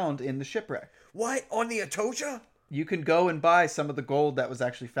was found in the shipwreck. What, on the Atocha? You can go and buy some of the gold that was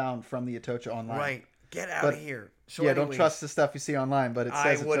actually found from the Atocha online. Right. Get out of here. So yeah, don't trust the stuff you see online, but it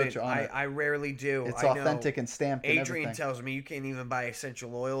says Atocha on it. I rarely do. It's authentic and stamped. Adrian tells me you can't even buy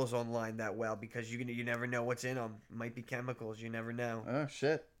essential oils online that well because you never know what's in them. Might be chemicals. You never know. Oh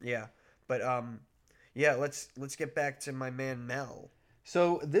shit. Yeah, but yeah. Let's get back to my man Mel.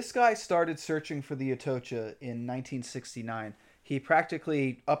 So this guy started searching for the Atocha in 1969. He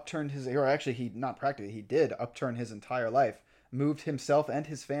practically upturned his, or actually he did upturn his entire life. Moved himself and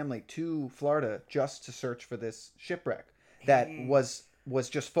his family to Florida just to search for this shipwreck that was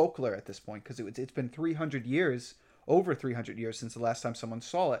just folklore at this point because it's been 300 years, over 300 years since the last time someone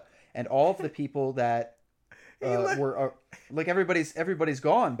saw it, and all of the people that were like everybody's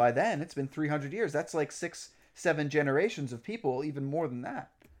gone by then. It's been 300 years. That's like 6-7 generations of people, even more than that.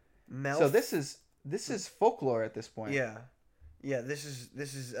 So this is folklore at this point. Yeah. This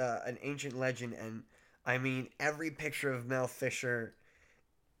is an ancient legend, and I mean, every picture of Mel Fisher,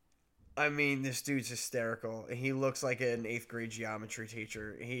 I mean, this dude's hysterical. He looks like an 8th grade geometry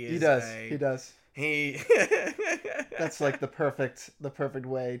teacher. He does. That's like the perfect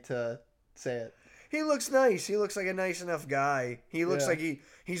way to say it. He looks nice. He looks like a nice enough guy. He looks like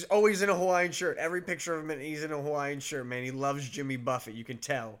he's always in a Hawaiian shirt. Every picture of him, he's in a Hawaiian shirt, man. He loves Jimmy Buffett. You can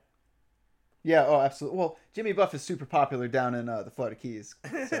tell. Yeah, oh, absolutely. Well, Jimmy Buffett is super popular down in the Florida Keys.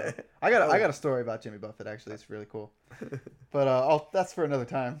 So I got a story about Jimmy Buffett, actually. It's really cool. But that's for another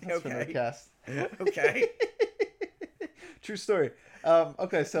time. That's for another cast. Okay. True story.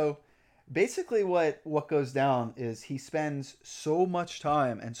 Okay, so basically what goes down is he spends so much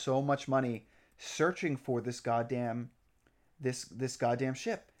time and so much money searching for this goddamn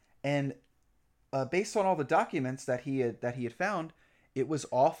ship. And based on all the documents that he had found, it was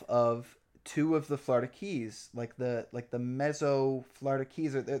off of 2 of the Florida Keys, like the Mezzo Florida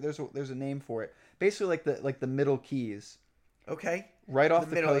Keys. There's a name for it. Basically, like the middle Keys. Okay. Right off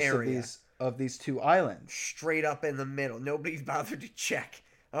the coast area of these 2 islands. Straight up in the middle. Nobody's bothered to check.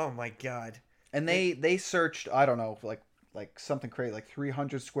 Oh my god. And they searched, I don't know, like something crazy, like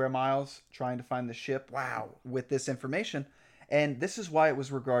 300 square miles trying to find the ship. Wow. With this information. And this is why it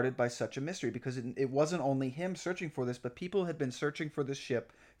was regarded by such a mystery, because it wasn't only him searching for this, but people had been searching for this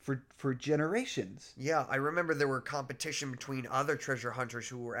ship for generations. Yeah, I remember there were competition between other treasure hunters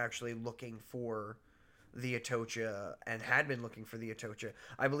who were actually looking for the Atocha and had been looking for the Atocha.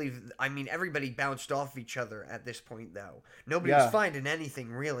 I mean, everybody bounced off each other at this point, though. Nobody was finding anything,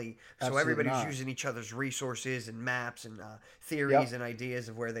 really. So Absolutely everybody's not. using each other's resources and maps and theories and ideas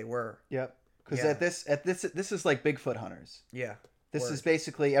of where they were. Yep. Because this is like Bigfoot hunters. Yeah. This is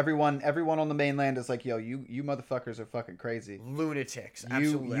basically everyone on the mainland is like, yo, you motherfuckers are fucking crazy. Lunatics.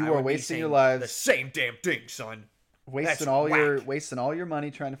 Absolutely. You are wasting your lives. The same damn thing, son. Wasting all your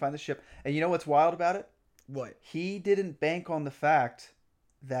money trying to find the ship. And you know what's wild about it? What? He didn't bank on the fact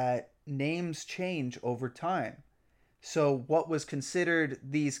that names change over time. So what was considered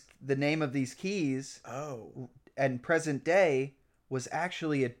the name of these keys and present day was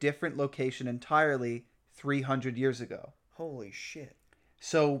actually a different location entirely 300 years ago. Holy shit.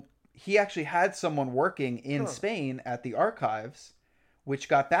 So he actually had someone working in Spain at the archives, which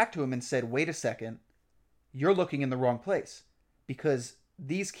got back to him and said, wait a second, you're looking in the wrong place, because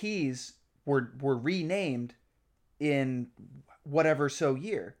these keys were renamed in whatever so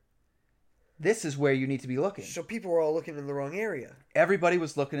year. This is where you need to be looking. So people were all looking in the wrong area. Everybody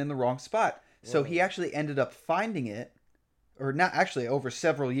was looking in the wrong spot. Whoa. So he actually ended up finding it, or not actually, over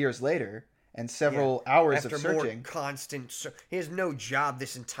several years later and several hours of searching. More constant he has no job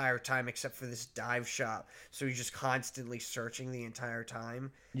this entire time except for this dive shop. So he's just constantly searching the entire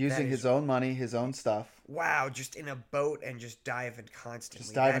time. Using his own money, his own stuff. Wow, just in a boat and just diving constantly.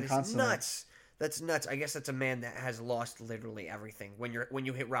 Just diving constantly. Nuts. That's nuts. I guess that's a man that has lost literally everything. When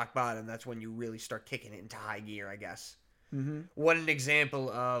you hit rock bottom, that's when you really start kicking it into high gear, I guess. Mm-hmm. What an example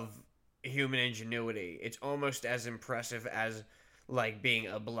of human ingenuity. It's almost as impressive as like being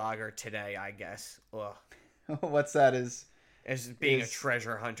a blogger today, I guess. Ugh. What's that as being a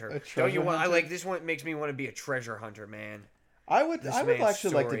treasure hunter. Don't you want? I like this one. Makes me want to be a treasure hunter, man. I would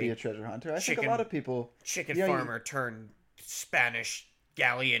actually like to be a treasure hunter. I think a lot of people. Farmer turned Spanish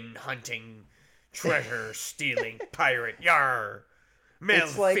galleon hunting, treasure stealing pirate. Yar, Mel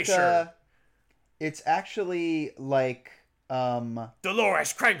Fisher. It's actually like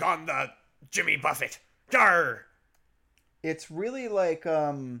Dolores crank on the Jimmy Buffett. Yar. It's really like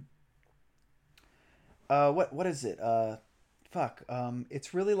what is it?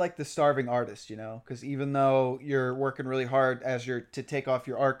 It's really like the starving artist, you know, because even though you're working really hard to take off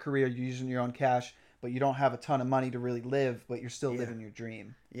your art career, you're using your own cash, but you don't have a ton of money to really live, but you're still living your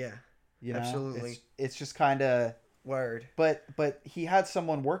dream. Yeah, you know? Absolutely. It's just kind of word. But he had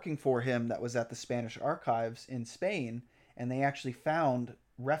someone working for him that was at the Spanish archives in Spain, and they actually found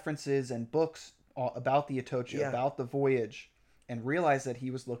references and books about the Atocha, about the voyage, and realized that he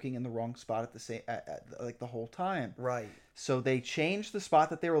was looking in the wrong spot like the whole time. Right. So they changed the spot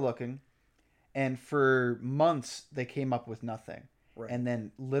that they were looking, and for months they came up with nothing. Right. And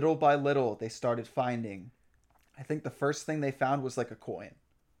then little by little they started finding. I think the first thing they found was like a coin.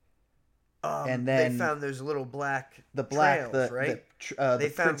 And then they found those little black trails, right?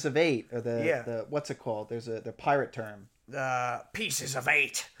 The Prince of Eight, or the what's it called? There's the pirate term. Pieces of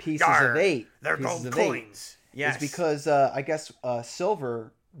eight. Pieces of eight. They're gold coins. Yes. It's because I guess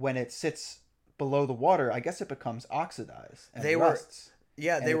silver, when it sits below the water, I guess it becomes oxidized and rusts.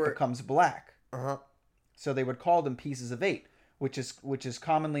 It becomes black. So they would call them pieces of eight, which is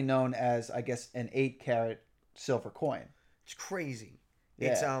commonly known as, I guess, an 8-carat silver coin. It's crazy.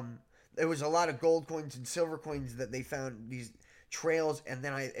 Yeah. It's there was a lot of gold coins and silver coins that they found, these trails, and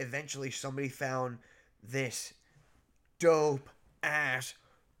then eventually somebody found this dope ass,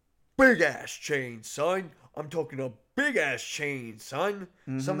 big ass chain, son. I'm talking a big ass chain, son.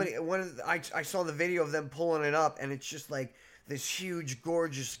 Mm-hmm. I saw the video of them pulling it up, and it's just like this huge,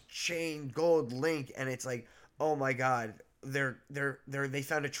 gorgeous chain, gold link, and it's like, oh my god, they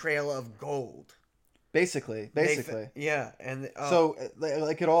found a trail of gold. Basically. Yeah, and so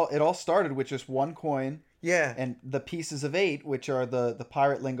like it all started with just one coin. Yeah, and the pieces of eight, which are the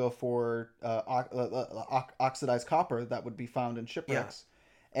pirate lingo for oxidized copper that would be found in shipwrecks,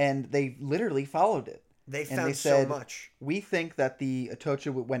 and they literally followed it. They found so much. We think that the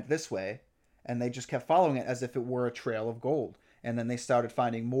Atocha went this way, and they just kept following it as if it were a trail of gold. And then they started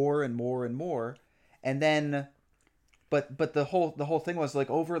finding more and more and more, and then, but the whole thing was like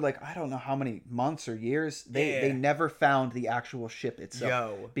over like I don't know how many months or years they never found the actual ship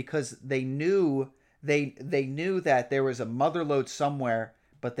itself because they knew that there was a mother lode somewhere,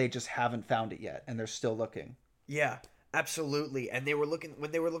 but they just haven't found it yet, and they're still looking. Yeah. Absolutely, and they were looking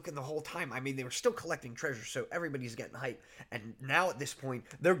the whole time. I mean, they were still collecting treasure, so everybody's getting hype. And now at this point,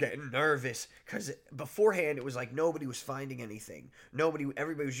 they're getting nervous because beforehand it was like nobody was finding anything.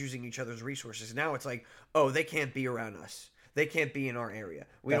 Everybody was using each other's resources. Now it's like, oh, they can't be around us. They can't be in our area.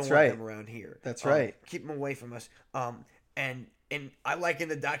 We don't want them around here. That's right. Keep them away from us. And I like in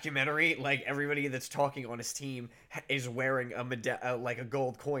the documentary, like everybody that's talking on his team is wearing like a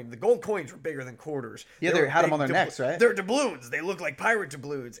gold coin. The gold coins were bigger than quarters. Yeah, they had them on their necks, right? They're doubloons. They look like pirate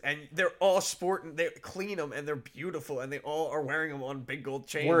doubloons, and they're all sporting. They clean them, and they're beautiful, and they all are wearing them on big gold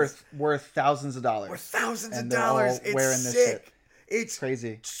chains. Worth thousands of dollars. It's sick. It's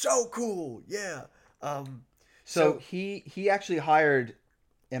crazy. So cool. Yeah. So he actually hired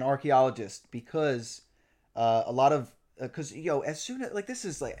an archaeologist because a lot of because as soon as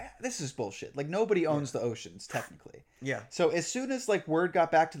this is bullshit. Like nobody owns the oceans technically. Yeah. So as soon as word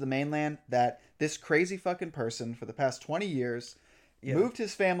got back to the mainland that this crazy fucking person for the past 20 years moved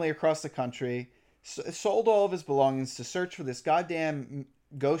his family across the country, sold all of his belongings to search for this goddamn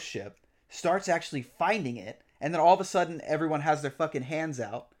ghost ship, starts actually finding it, and then all of a sudden everyone has their fucking hands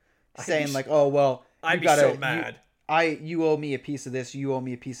out, saying oh well, I'd be so mad. You owe me a piece of this, you owe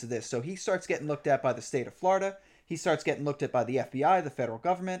me a piece of this. So he starts getting looked at by the state of Florida. He starts getting looked at by the FBI, the federal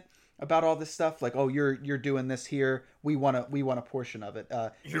government, about all this stuff. Like, oh, you're doing this here. We want a portion of it.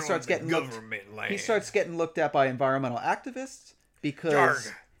 He starts getting looked at by environmental activists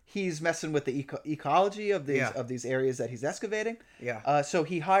because he's messing with the ecology of these areas that he's excavating. Yeah. So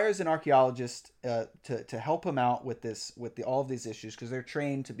he hires an archaeologist to help him out with all of these issues, because they're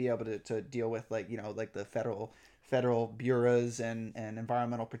trained to be able to deal with the federal bureaus and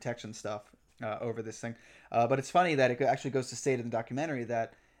environmental protection stuff over this thing. But it's funny that it actually goes to state in the documentary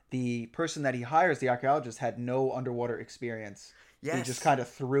that the person that he hires, the archaeologist, had no underwater experience. Yes. He just kind of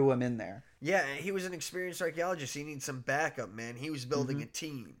threw him in there. Yeah, he was an experienced archaeologist. He needs some backup, man. He was building a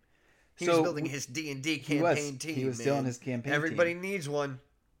team. He was building his D&D campaign team. He was doing his campaign Everybody team. needs one.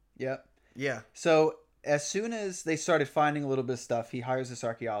 Yep. Yeah. So as soon as they started finding a little bit of stuff, he hires this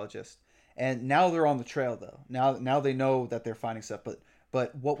archaeologist. And now they're on the trail, though. Now they know that they're finding stuff.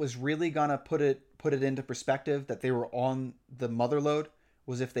 But what was really gonna put it into perspective that they were on the mother lode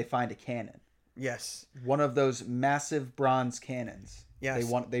was if they find a cannon. Yes. One of those massive bronze cannons.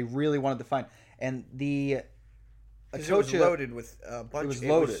 Yes. They really wanted to find. And the Atocha, it was loaded with a bunch. It was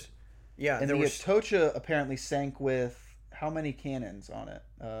loaded. Yeah. And the Atocha apparently sank with how many cannons on it?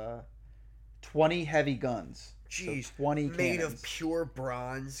 20 heavy guns. Jeez. So 20 made cannons. of pure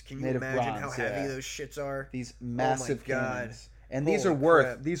bronze. Can you Made imagine bronze, how heavy those shits are? These massive God. cannons. And these are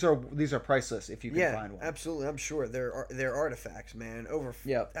worth. Crap. These are priceless if you can find one. Absolutely. I'm sure they're artifacts, man.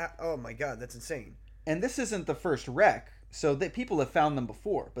 Oh my God, that's insane. And this isn't the first wreck. So that people have found them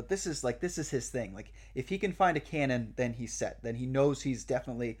before, but this is his thing. Like if he can find a cannon, then he's set. Then he knows he's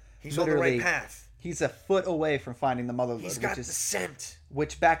definitely on the right path. He's a foot away from finding the mother lode. He's got the scent.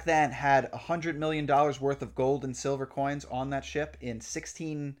 Which back then had $100 million worth of gold and silver coins on that ship in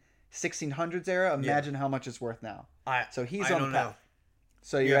 1600s era. Imagine how much it's worth now. So he's on the path.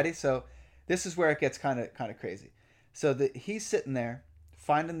 So you ready? So this is where it gets kind of crazy. So he's sitting there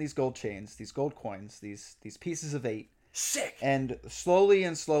finding these gold chains, these gold coins, these pieces of 8. Sick. And slowly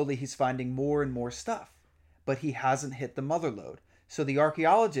he's finding more and more stuff, but he hasn't hit the mother lode. So the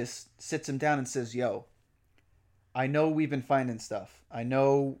archaeologist sits him down and says, "Yo, I know we've been finding stuff. I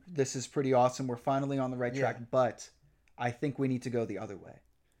know this is pretty awesome. We're finally on the right track, but I think we need to go the other way.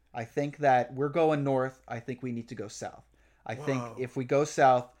 I think that we're going north. I think we need to go south. I think if we go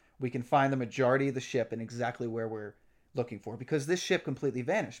south, we can find the majority of the ship and exactly where we're looking for, because this ship completely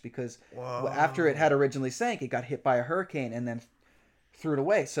vanished because after it had originally sank, it got hit by a hurricane and then threw it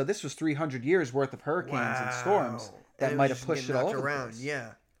away. So this was 300 years worth of hurricanes and storms that might have pushed it all over the place.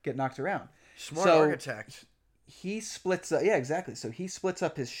 Get knocked around. Smart architect. He splits up. Yeah, exactly. So he splits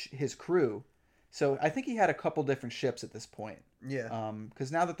up his crew. So I think he had a couple different ships at this point. Yeah.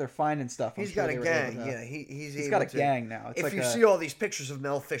 Because now that they're finding stuff, he's got a gang. He's got a gang now. It's if you see all these pictures of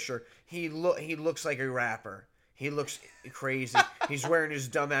Mel Fisher, he looks like a rapper. He looks crazy. He's wearing his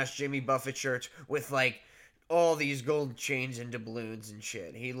dumbass Jimmy Buffett shirts with all these gold chains and doubloons and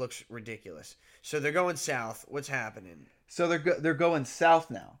shit. He looks ridiculous. So they're going south. What's happening? So they're going south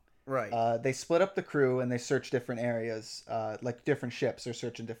now. Right. They split up the crew and they search different areas. Like different ships are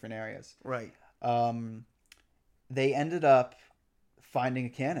searching different areas. Right. They ended up finding a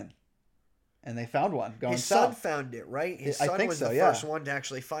cannon. And they found one going his south. His son found it, right? His son was the first one to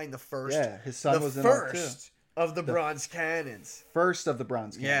actually find the first. Yeah, his son was the first of the bronze cannons. First of the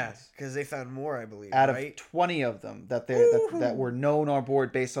bronze cannons. Yeah, because they found more, I believe. Out of 20 of them that were known on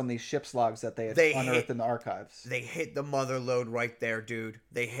board based on these ship's logs that they had unearthed in the archives. They hit the mother lode right there, dude.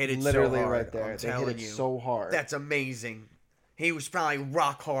 They hit it literally so hard. Right there. They hit it so hard. That's amazing. He was probably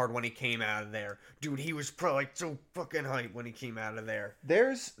rock hard when he came out of there. Dude, he was probably so fucking hyped when he came out of there.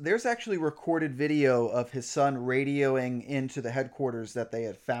 There's actually recorded video of his son radioing into the headquarters that they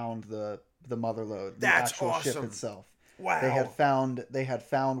had found the mother lode, the actual awesome. ship itself. Wow. They had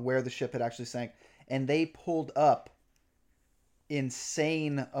found where the ship had actually sank, and they pulled up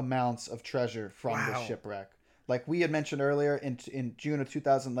insane amounts of treasure from the shipwreck. Like we had mentioned earlier, in June of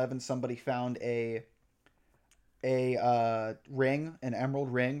 2011, somebody found a ring, an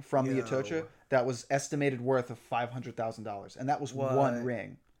emerald ring from the Atocha that was estimated worth of $500,000, and that was one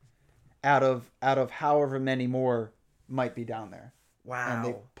ring out of however many more might be down there. Wow. And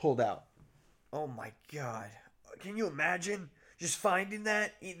they pulled out. Oh my God. Can you imagine just finding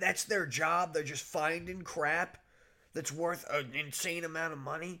that? That's their job. They're just finding crap that's worth an insane amount of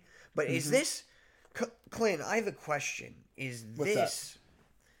money. But is this, Clint? I have a question. Is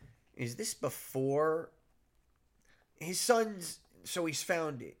this before his son's? So he's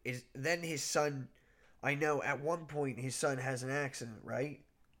found it. Then his son? I know at one point his son has an accident, right?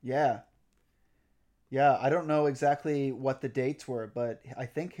 Yeah. Yeah, I don't know exactly what the dates were, but I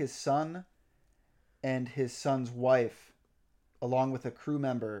think his son and his son's wife, along with a crew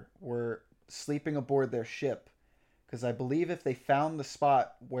member, were sleeping aboard their ship. Because I believe if they found the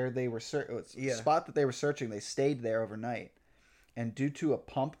spot where they were spot that they were searching, they stayed there overnight. And due to a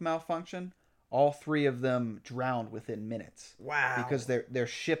pump malfunction, all three of them drowned within minutes. Wow. Because their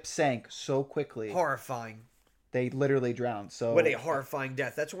ship sank so quickly. Horrifying. They literally drowned. So what a horrifying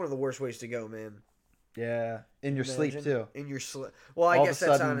death. That's one of the worst ways to go, man. Yeah, in your sleep too. In your sleep. Well, I guess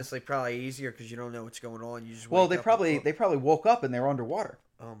that's honestly probably easier because you don't know what's going on. You just they probably woke up and they were underwater.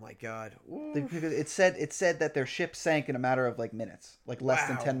 Oh my god! It said that their ship sank in a matter of like minutes, like less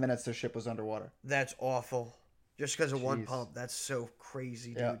than 10 minutes. Their ship was underwater. That's awful. Just because of one pump. That's so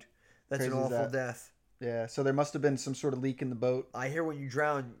crazy, dude. Yeah. That's an awful death. Yeah. So there must have been some sort of leak in the boat. I hear when you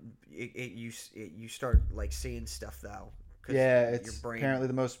drown, you start like seeing stuff though. Yeah, it's apparently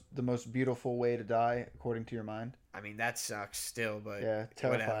the most beautiful way to die, according to your mind. I mean, that sucks still, but yeah,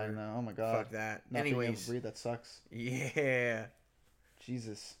 terrifying though. Oh my god, fuck that. Not Anyways, being able to breathe, that sucks. Yeah,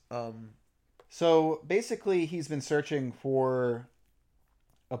 Jesus. So basically, he's been searching for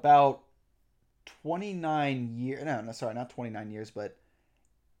about 29 years. No, sorry, not 29 years, but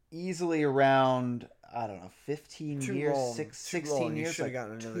easily around 15 years, 16 years. Should have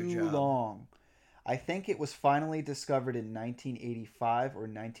gotten another too job. Long. I think it was finally discovered in 1985 or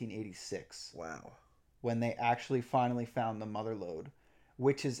 1986. Wow. When they actually finally found the mother lode,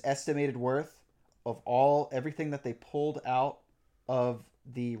 which is estimated worth of everything that they pulled out of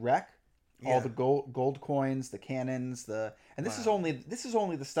the wreck, all the gold coins, the cannons, and this is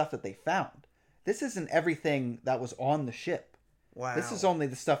only the stuff that they found. This isn't everything that was on the ship. Wow. This is only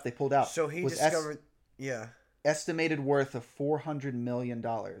the stuff they pulled out. So he discovered estimated worth of $400 million.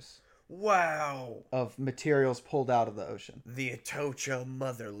 Wow. Of materials pulled out of the ocean. The Atocha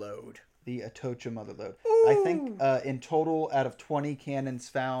mother lode. The Atocha mother lode. Ooh. I think in total, out of 20 cannons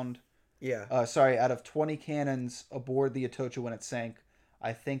found... out of 20 cannons aboard the Atocha when it sank,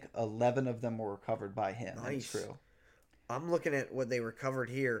 I think 11 of them were recovered by him and his crew. I'm looking at what they recovered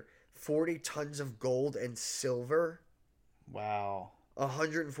here. 40 tons of gold and silver. Wow.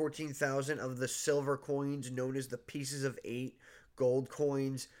 114,000 of the silver coins known as the pieces of 8, gold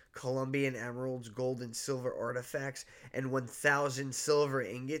coins, Colombian emeralds, gold and silver artifacts, and 1,000 silver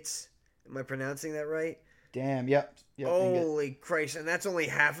ingots. Am I pronouncing that right? Damn, yep. Holy Christ, and that's only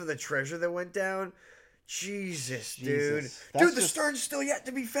half of the treasure that went down? Jesus. Dude. The stern's still yet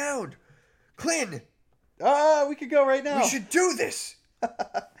to be found. Clin. We could go right now. We should do this.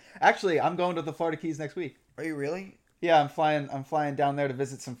 Actually, I'm going to the Florida Keys next week. Are you really? Yeah, I'm flying down there to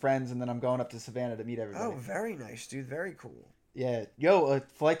visit some friends, and then I'm going up to Savannah to meet everybody. Oh, very nice, dude. Very cool. Yeah. A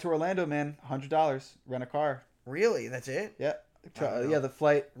flight to Orlando, man. $100. Rent a car. Really? That's it? Yeah. The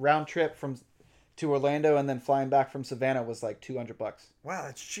flight round trip to Orlando and then flying back from Savannah was like $200. Wow,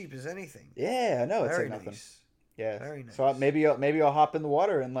 that's cheap as anything. Yeah, I know. It's very like nothing. Nice. Yeah. Very nice. So maybe I'll hop in the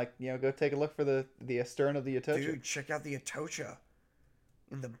water and go take a look for the stern of the Atocha. Dude, check out the Atocha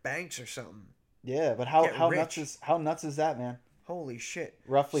in the banks or something. Yeah, but how nuts is that, man? Holy shit.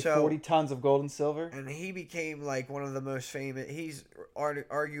 Roughly 40 tons of gold and silver. And he became like one of the most famous. He's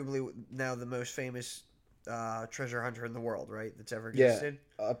arguably now the most famous treasure hunter in the world, right? That's ever existed.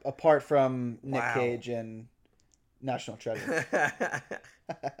 Yeah, apart from Nick Cage and National Treasure.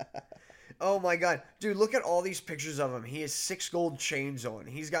 Oh my god. Dude, look at all these pictures of him. He has 6 gold chains on.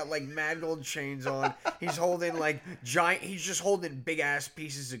 He's got like mad gold chains on. He's holding like he's just holding big ass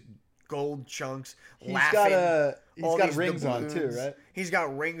pieces of gold chunks. He's got rings on too, right? He's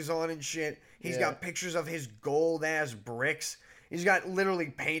got rings on and shit. He's got pictures of his gold ass bricks. He's got literally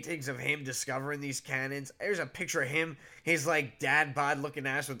paintings of him discovering these cannons. There's a picture of him, his like dad bod looking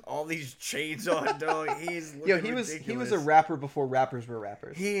ass with all these chains on, dog. He's looking ridiculous. He was a rapper before rappers were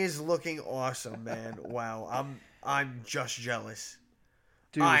rappers. He is looking awesome, man. Wow. I'm just jealous.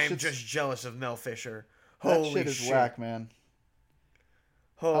 Dude, I'm just jealous of Mel Fisher. That shit is whack, man.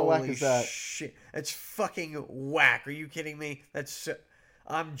 Holy How whack is that? Shit. That's fucking whack. Are you kidding me?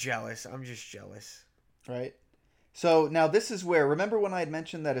 I'm jealous. I'm just jealous. Right? So now this is where, remember when I had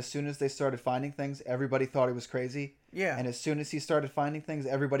mentioned that as soon as they started finding things, everybody thought he was crazy? Yeah. And as soon as he started finding things,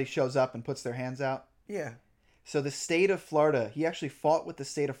 everybody shows up and puts their hands out? Yeah. So the state of Florida, he actually fought with the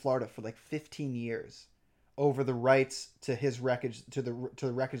state of Florida for like 15 years over the rights to his wreckage, to the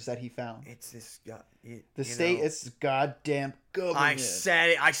wreckage that he found. It's this the state. It's goddamn government. I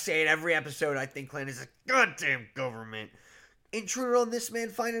said it. I say it every episode. I think Clin is a goddamn government. Intruder on this man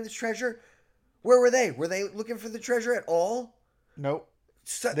finding his treasure. Where were they? Were they looking for the treasure at all? Nope.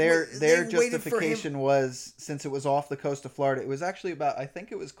 So, their justification was, since it was off the coast of Florida, it was actually about, I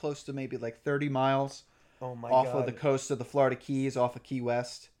think it was close to maybe like 30 miles off of the coast of the Florida Keys, off of Key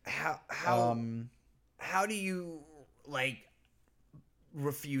West. How do you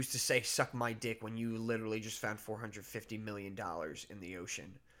refuse to say suck my dick when you literally just found $450 million in the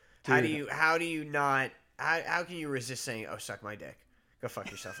ocean? Dude. How do you not, how can you resist saying, oh, suck my dick? Go fuck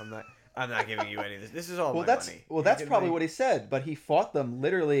yourself. I'm not giving you any of this. This is all my money. Well, that's probably what he said, but he fought them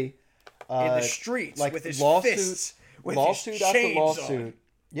literally in the streets, like with his fists, with lawsuit his after lawsuit. On.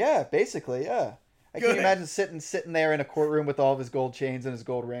 Yeah, basically, yeah. Can you imagine sitting there in a courtroom with all of his gold chains and his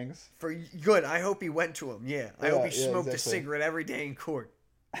gold rings? Good. I hope he went to him. Yeah. I hope he smoked a cigarette every day in court.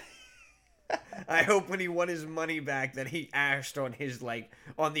 I hope when he won his money back that he asked on his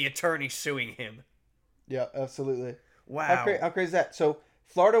on the attorney suing him. Yeah, absolutely. Wow. How crazy is that? So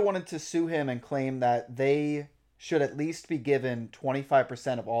Florida wanted to sue him and claim that they should at least be given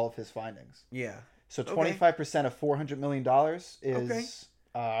 25% of all of his findings. Yeah. So 25% of $400 million is,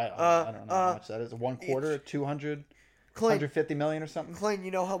 I don't know how much that is. 1/4, 200, Clin, $150 million or something. Clin,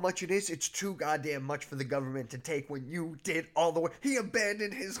 you know how much it is? It's too goddamn much for the government to take when you did all the work. He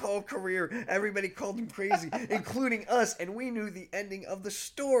abandoned his whole career. Everybody called him crazy, including us, and we knew the ending of the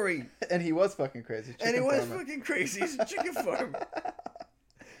story. And he was fucking crazy. Fucking crazy. He's a chicken farmer.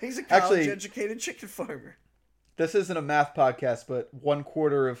 He's a college-educated chicken farmer. This isn't a math podcast, but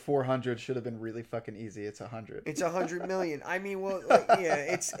 1/4 of 400 should have been really fucking easy. It's 100. It's 100 million. I mean, well,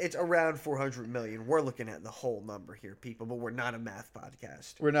 it's around 400 million. We're looking at the whole number here, people, but we're not a math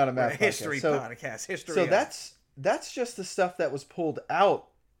podcast. We're not a math podcast. History podcast. History. So that's just the stuff that was pulled out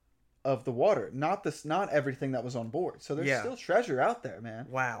of the water, not everything that was on board. So there's still treasure out there, man.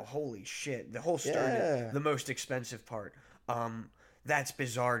 Wow, holy shit! The whole story, the most expensive part. That's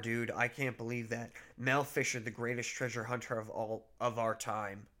bizarre, dude. I can't believe that. Mel Fisher, the greatest treasure hunter of all of our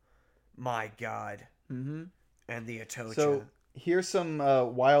time. My God. Mm-hmm. And the Atocha. So here's some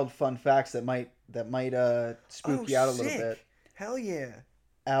wild fun facts that might spook you out a little bit. Hell yeah.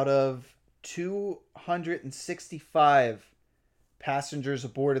 Out of 265 passengers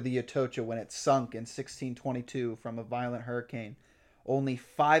aboard of the Atocha when it sunk in 1622 from a violent hurricane, only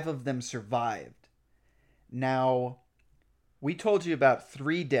 5 of them survived. Now, we told you about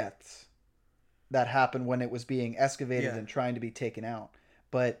 3 deaths that happened when it was being excavated and trying to be taken out.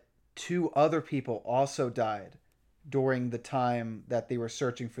 But 2 other people also died during the time that they were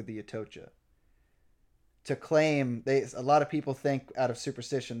searching for the Atocha. To claim, a lot of people think out of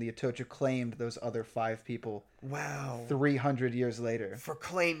superstition, the Atocha claimed those other 5 people. Wow. 300 years later. For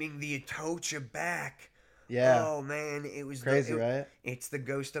claiming the Atocha back. Yeah. Oh man, it was crazy, right? It's the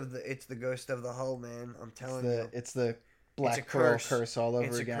ghost of the hull, man. I'm telling you. It's the Black Pearl curse all over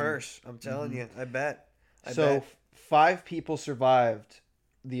again. It's a curse. I'm telling you. I bet. 5 people survived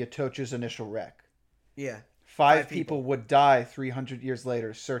the Atocha's initial wreck. Yeah. 5 people would die 300 years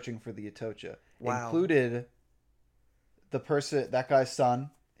later searching for the Atocha. Wow. Included that guy's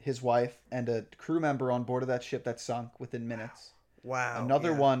son, his wife, and a crew member on board of that ship that sunk within minutes. Wow.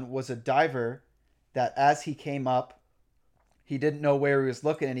 Another one was a diver that as he came up, he didn't know where he was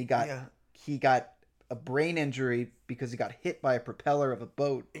looking, and he got a brain injury because he got hit by a propeller of a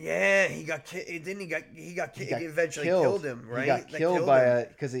boat. Yeah, he eventually killed him, right? He got killed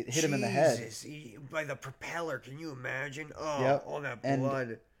because it hit him in the head. By the propeller. Can you imagine? Oh, all that blood.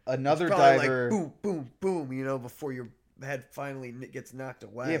 And another diver, boom, boom, boom. Before your head finally gets knocked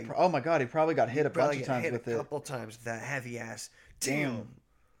away. Yeah. Oh my God, he probably got hit a bunch of times with it. A couple times with that heavy ass. Damn.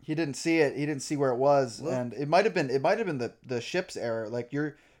 He didn't see it. He didn't see where it was, and it might have been the ship's error. Like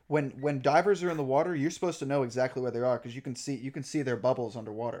when divers are in the water, you're supposed to know exactly where they are because you can see their bubbles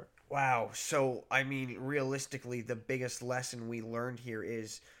underwater. Wow. So I mean, realistically, the biggest lesson we learned here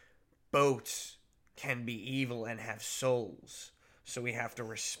is boats can be evil and have souls, so we have to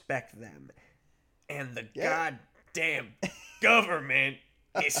respect them. And the goddamn government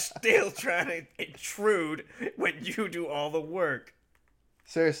is still trying to intrude when you do all the work.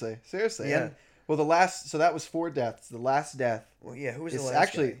 Seriously. Yeah. And, well, that was 4 deaths. The last death. Well, yeah. Who was the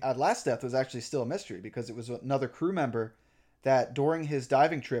last guy? Last death was actually still a mystery because it was another crew member that during his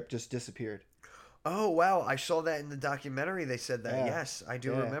diving trip just disappeared. Oh wow! I saw that in the documentary. They said that. Yeah. Yes, I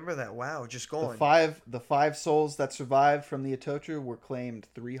do remember that. Wow, just gone. The 5 souls that survived from the Atocha were claimed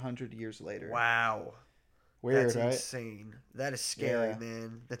 300 years later. Wow. Weird, That's right? insane. That is scary,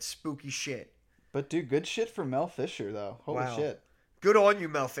 man. That's spooky shit. But dude, good shit for Mel Fisher though. Holy shit. Good on you,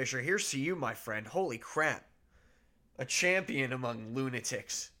 Mel Fisher. Here's to you, my friend. Holy crap. A champion among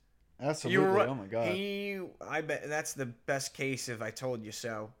lunatics. Absolutely. Oh my god. I bet that's the best case if I told you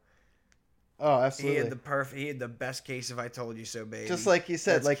so. Oh, absolutely. He had the best case if I told you so, baby. Just like you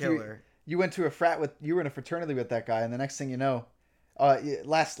said, that's like killer. you went to you were in a fraternity with that guy, and the next thing you know,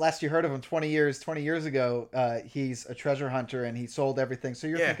 last you heard of him 20 years ago, he's a treasure hunter and he sold everything. So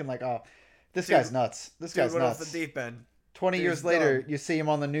you're thinking like, oh, this guy's nuts. This guy's went nuts. off the deep end. 20 years later, you see him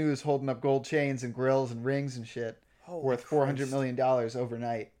on the news holding up gold chains and grills and rings and shit, worth $400 million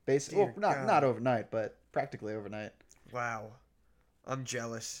overnight. Basically, well, not overnight, but practically overnight. Wow, I'm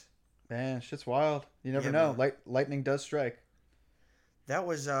jealous. Man, shit's wild. You never know. Lightning does strike. That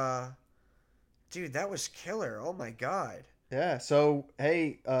was dude, that was killer. Oh my god. Yeah. So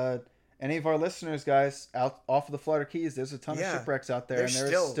hey, any of our listeners, guys, off of the Florida Keys, there's a ton of shipwrecks out there, and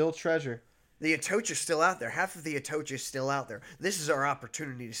there's still treasure. The Atocha's still out there. Half of the Atocha's still out there. This is our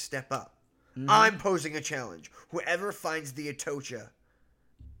opportunity to step up. I'm posing a challenge. Whoever finds the Atocha,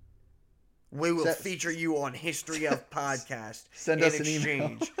 we will feature you on History of Podcast. Send us an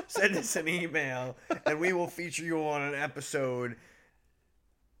email. Send us an email, and we will feature you on an episode.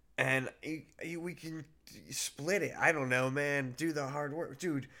 And we can split it. I don't know, man. Do the hard work,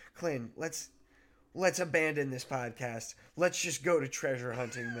 dude. Clin, let's abandon this podcast. Let's just go to treasure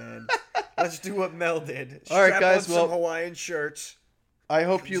hunting, man. Let's do what Mel did. All right, guys. On some Hawaiian shirts. I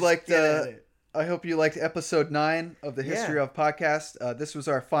hope you liked. I hope you liked episode 9 of the History of Podcast. This was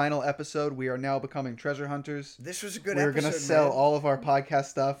our final episode. We are now becoming treasure hunters. This was a good episode. We're gonna sell all of our podcast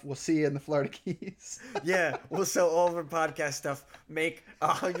stuff. We'll see you in the Florida Keys. Yeah, we'll sell all of our podcast stuff. Make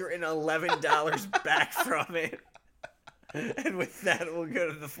 $111 back from it. And with that, we'll go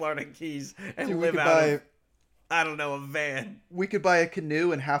to the Florida Keys and live out of, I don't know, a van. We could buy a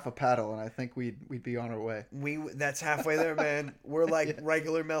canoe and half a paddle, and I think we'd be on our way. That's halfway there, man. We're like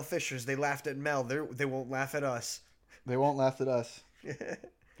regular Mel Fishers. They laughed at Mel. They won't laugh at us. They won't laugh at us.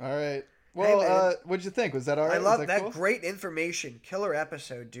 All right. Well, what'd you think? Was that all right? I love that. Cool? Great information. Killer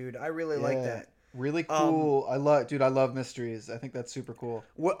episode, dude. I really like that. Really cool. I love mysteries. I think that's super cool.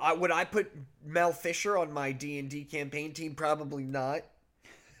 Would I put Mel Fisher on my D&D campaign team? Probably not.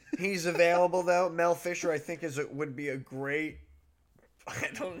 He's available though. Mel Fisher, I think, would be a great. I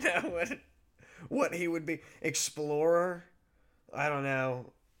don't know what he would be. Explorer. I don't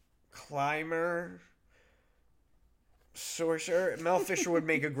know. Climber. Sorcerer. Mel Fisher would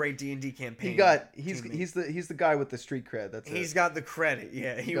make a great D&D campaign. He's the guy with the street cred. He's got the credit.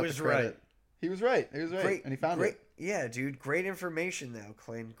 Yeah, he was right. He was right. Great, and he found it. Yeah, dude. Great information, though,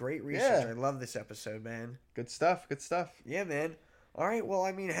 Clin. Great research. I love this episode, man. Good stuff. Yeah, man. All right. Well,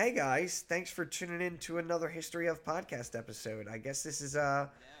 I mean, hey, guys. Thanks for tuning in to another History of Podcast episode. I guess this is our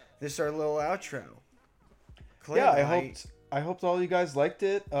little outro. Clin, yeah, I hoped all you guys liked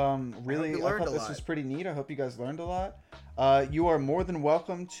it. Really, I thought this was pretty neat. I hope you guys learned a lot. You are more than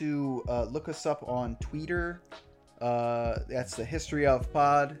welcome to look us up on Twitter. That's the History of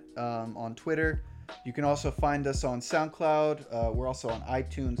Pod on Twitter. You can also find us on SoundCloud. We're also on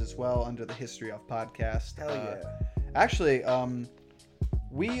iTunes as well under the History of Podcast. Hell yeah! Actually,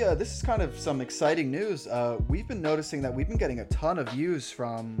 this is kind of some exciting news. We've been noticing that we've been getting a ton of views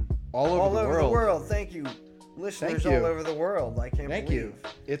from all over the world. Thank you, listeners all over the world. I can't believe. Thank you.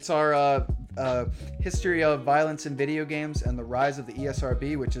 It's our History of Violence in Video Games and the Rise of the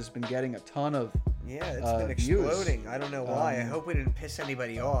ESRB, which has been getting a ton of it's been exploding. I don't know why. I hope we didn't piss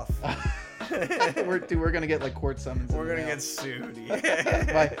anybody off. We're gonna get like court summons. We're gonna get sued.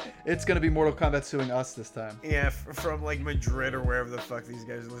 Yeah. It's gonna be Mortal Kombat suing us this time. Yeah, from like Madrid or wherever the fuck these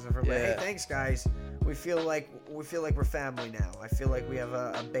guys listen from. Yeah. But hey, thanks guys. We feel like we're family now. I feel like we have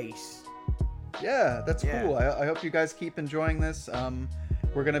a base. Yeah, that's cool. I hope you guys keep enjoying this.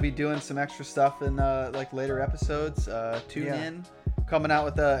 We're gonna be doing some extra stuff in like later episodes. Tune in. Coming out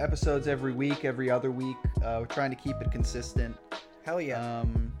with episodes every week, every other week. We're trying to keep it consistent. Hell yeah.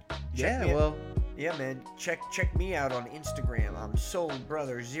 Yeah, man. Check me out on Instagram. I'm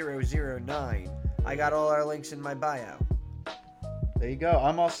SoulBrother009. I got all our links in my bio. There you go.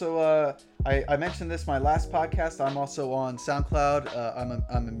 I'm also I mentioned this in my last podcast. I'm also on SoundCloud.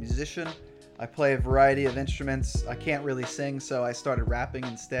 I'm a musician. I play a variety of instruments. I can't really sing, so I started rapping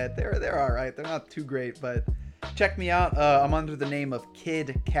instead. They're all right. They're not too great, but check me out. I'm under the name of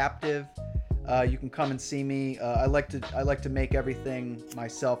Kid Captive. You can come and see me. I like to make everything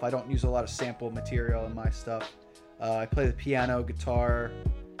myself. I don't use a lot of sample material in my stuff. I play the piano, guitar,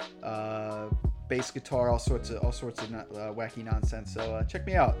 bass guitar, all sorts of wacky nonsense. So check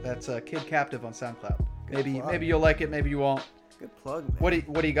me out. That's Kid Captive on SoundCloud. Maybe you'll like it. Maybe you won't. Good plug, man. What do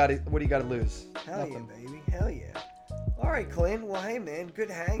you got to lose? Hell Nothing. yeah, baby. Hell yeah. All right, Clin. Well, hey, man.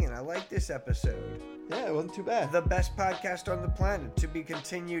 Good hanging. I like this episode. Yeah, it wasn't too bad. The best podcast on the planet. To be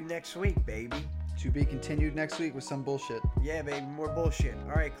continued next week, baby. To be continued next week with some bullshit. Yeah, baby. More bullshit.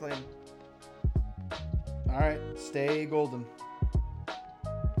 All right, Clin. All right. Stay golden.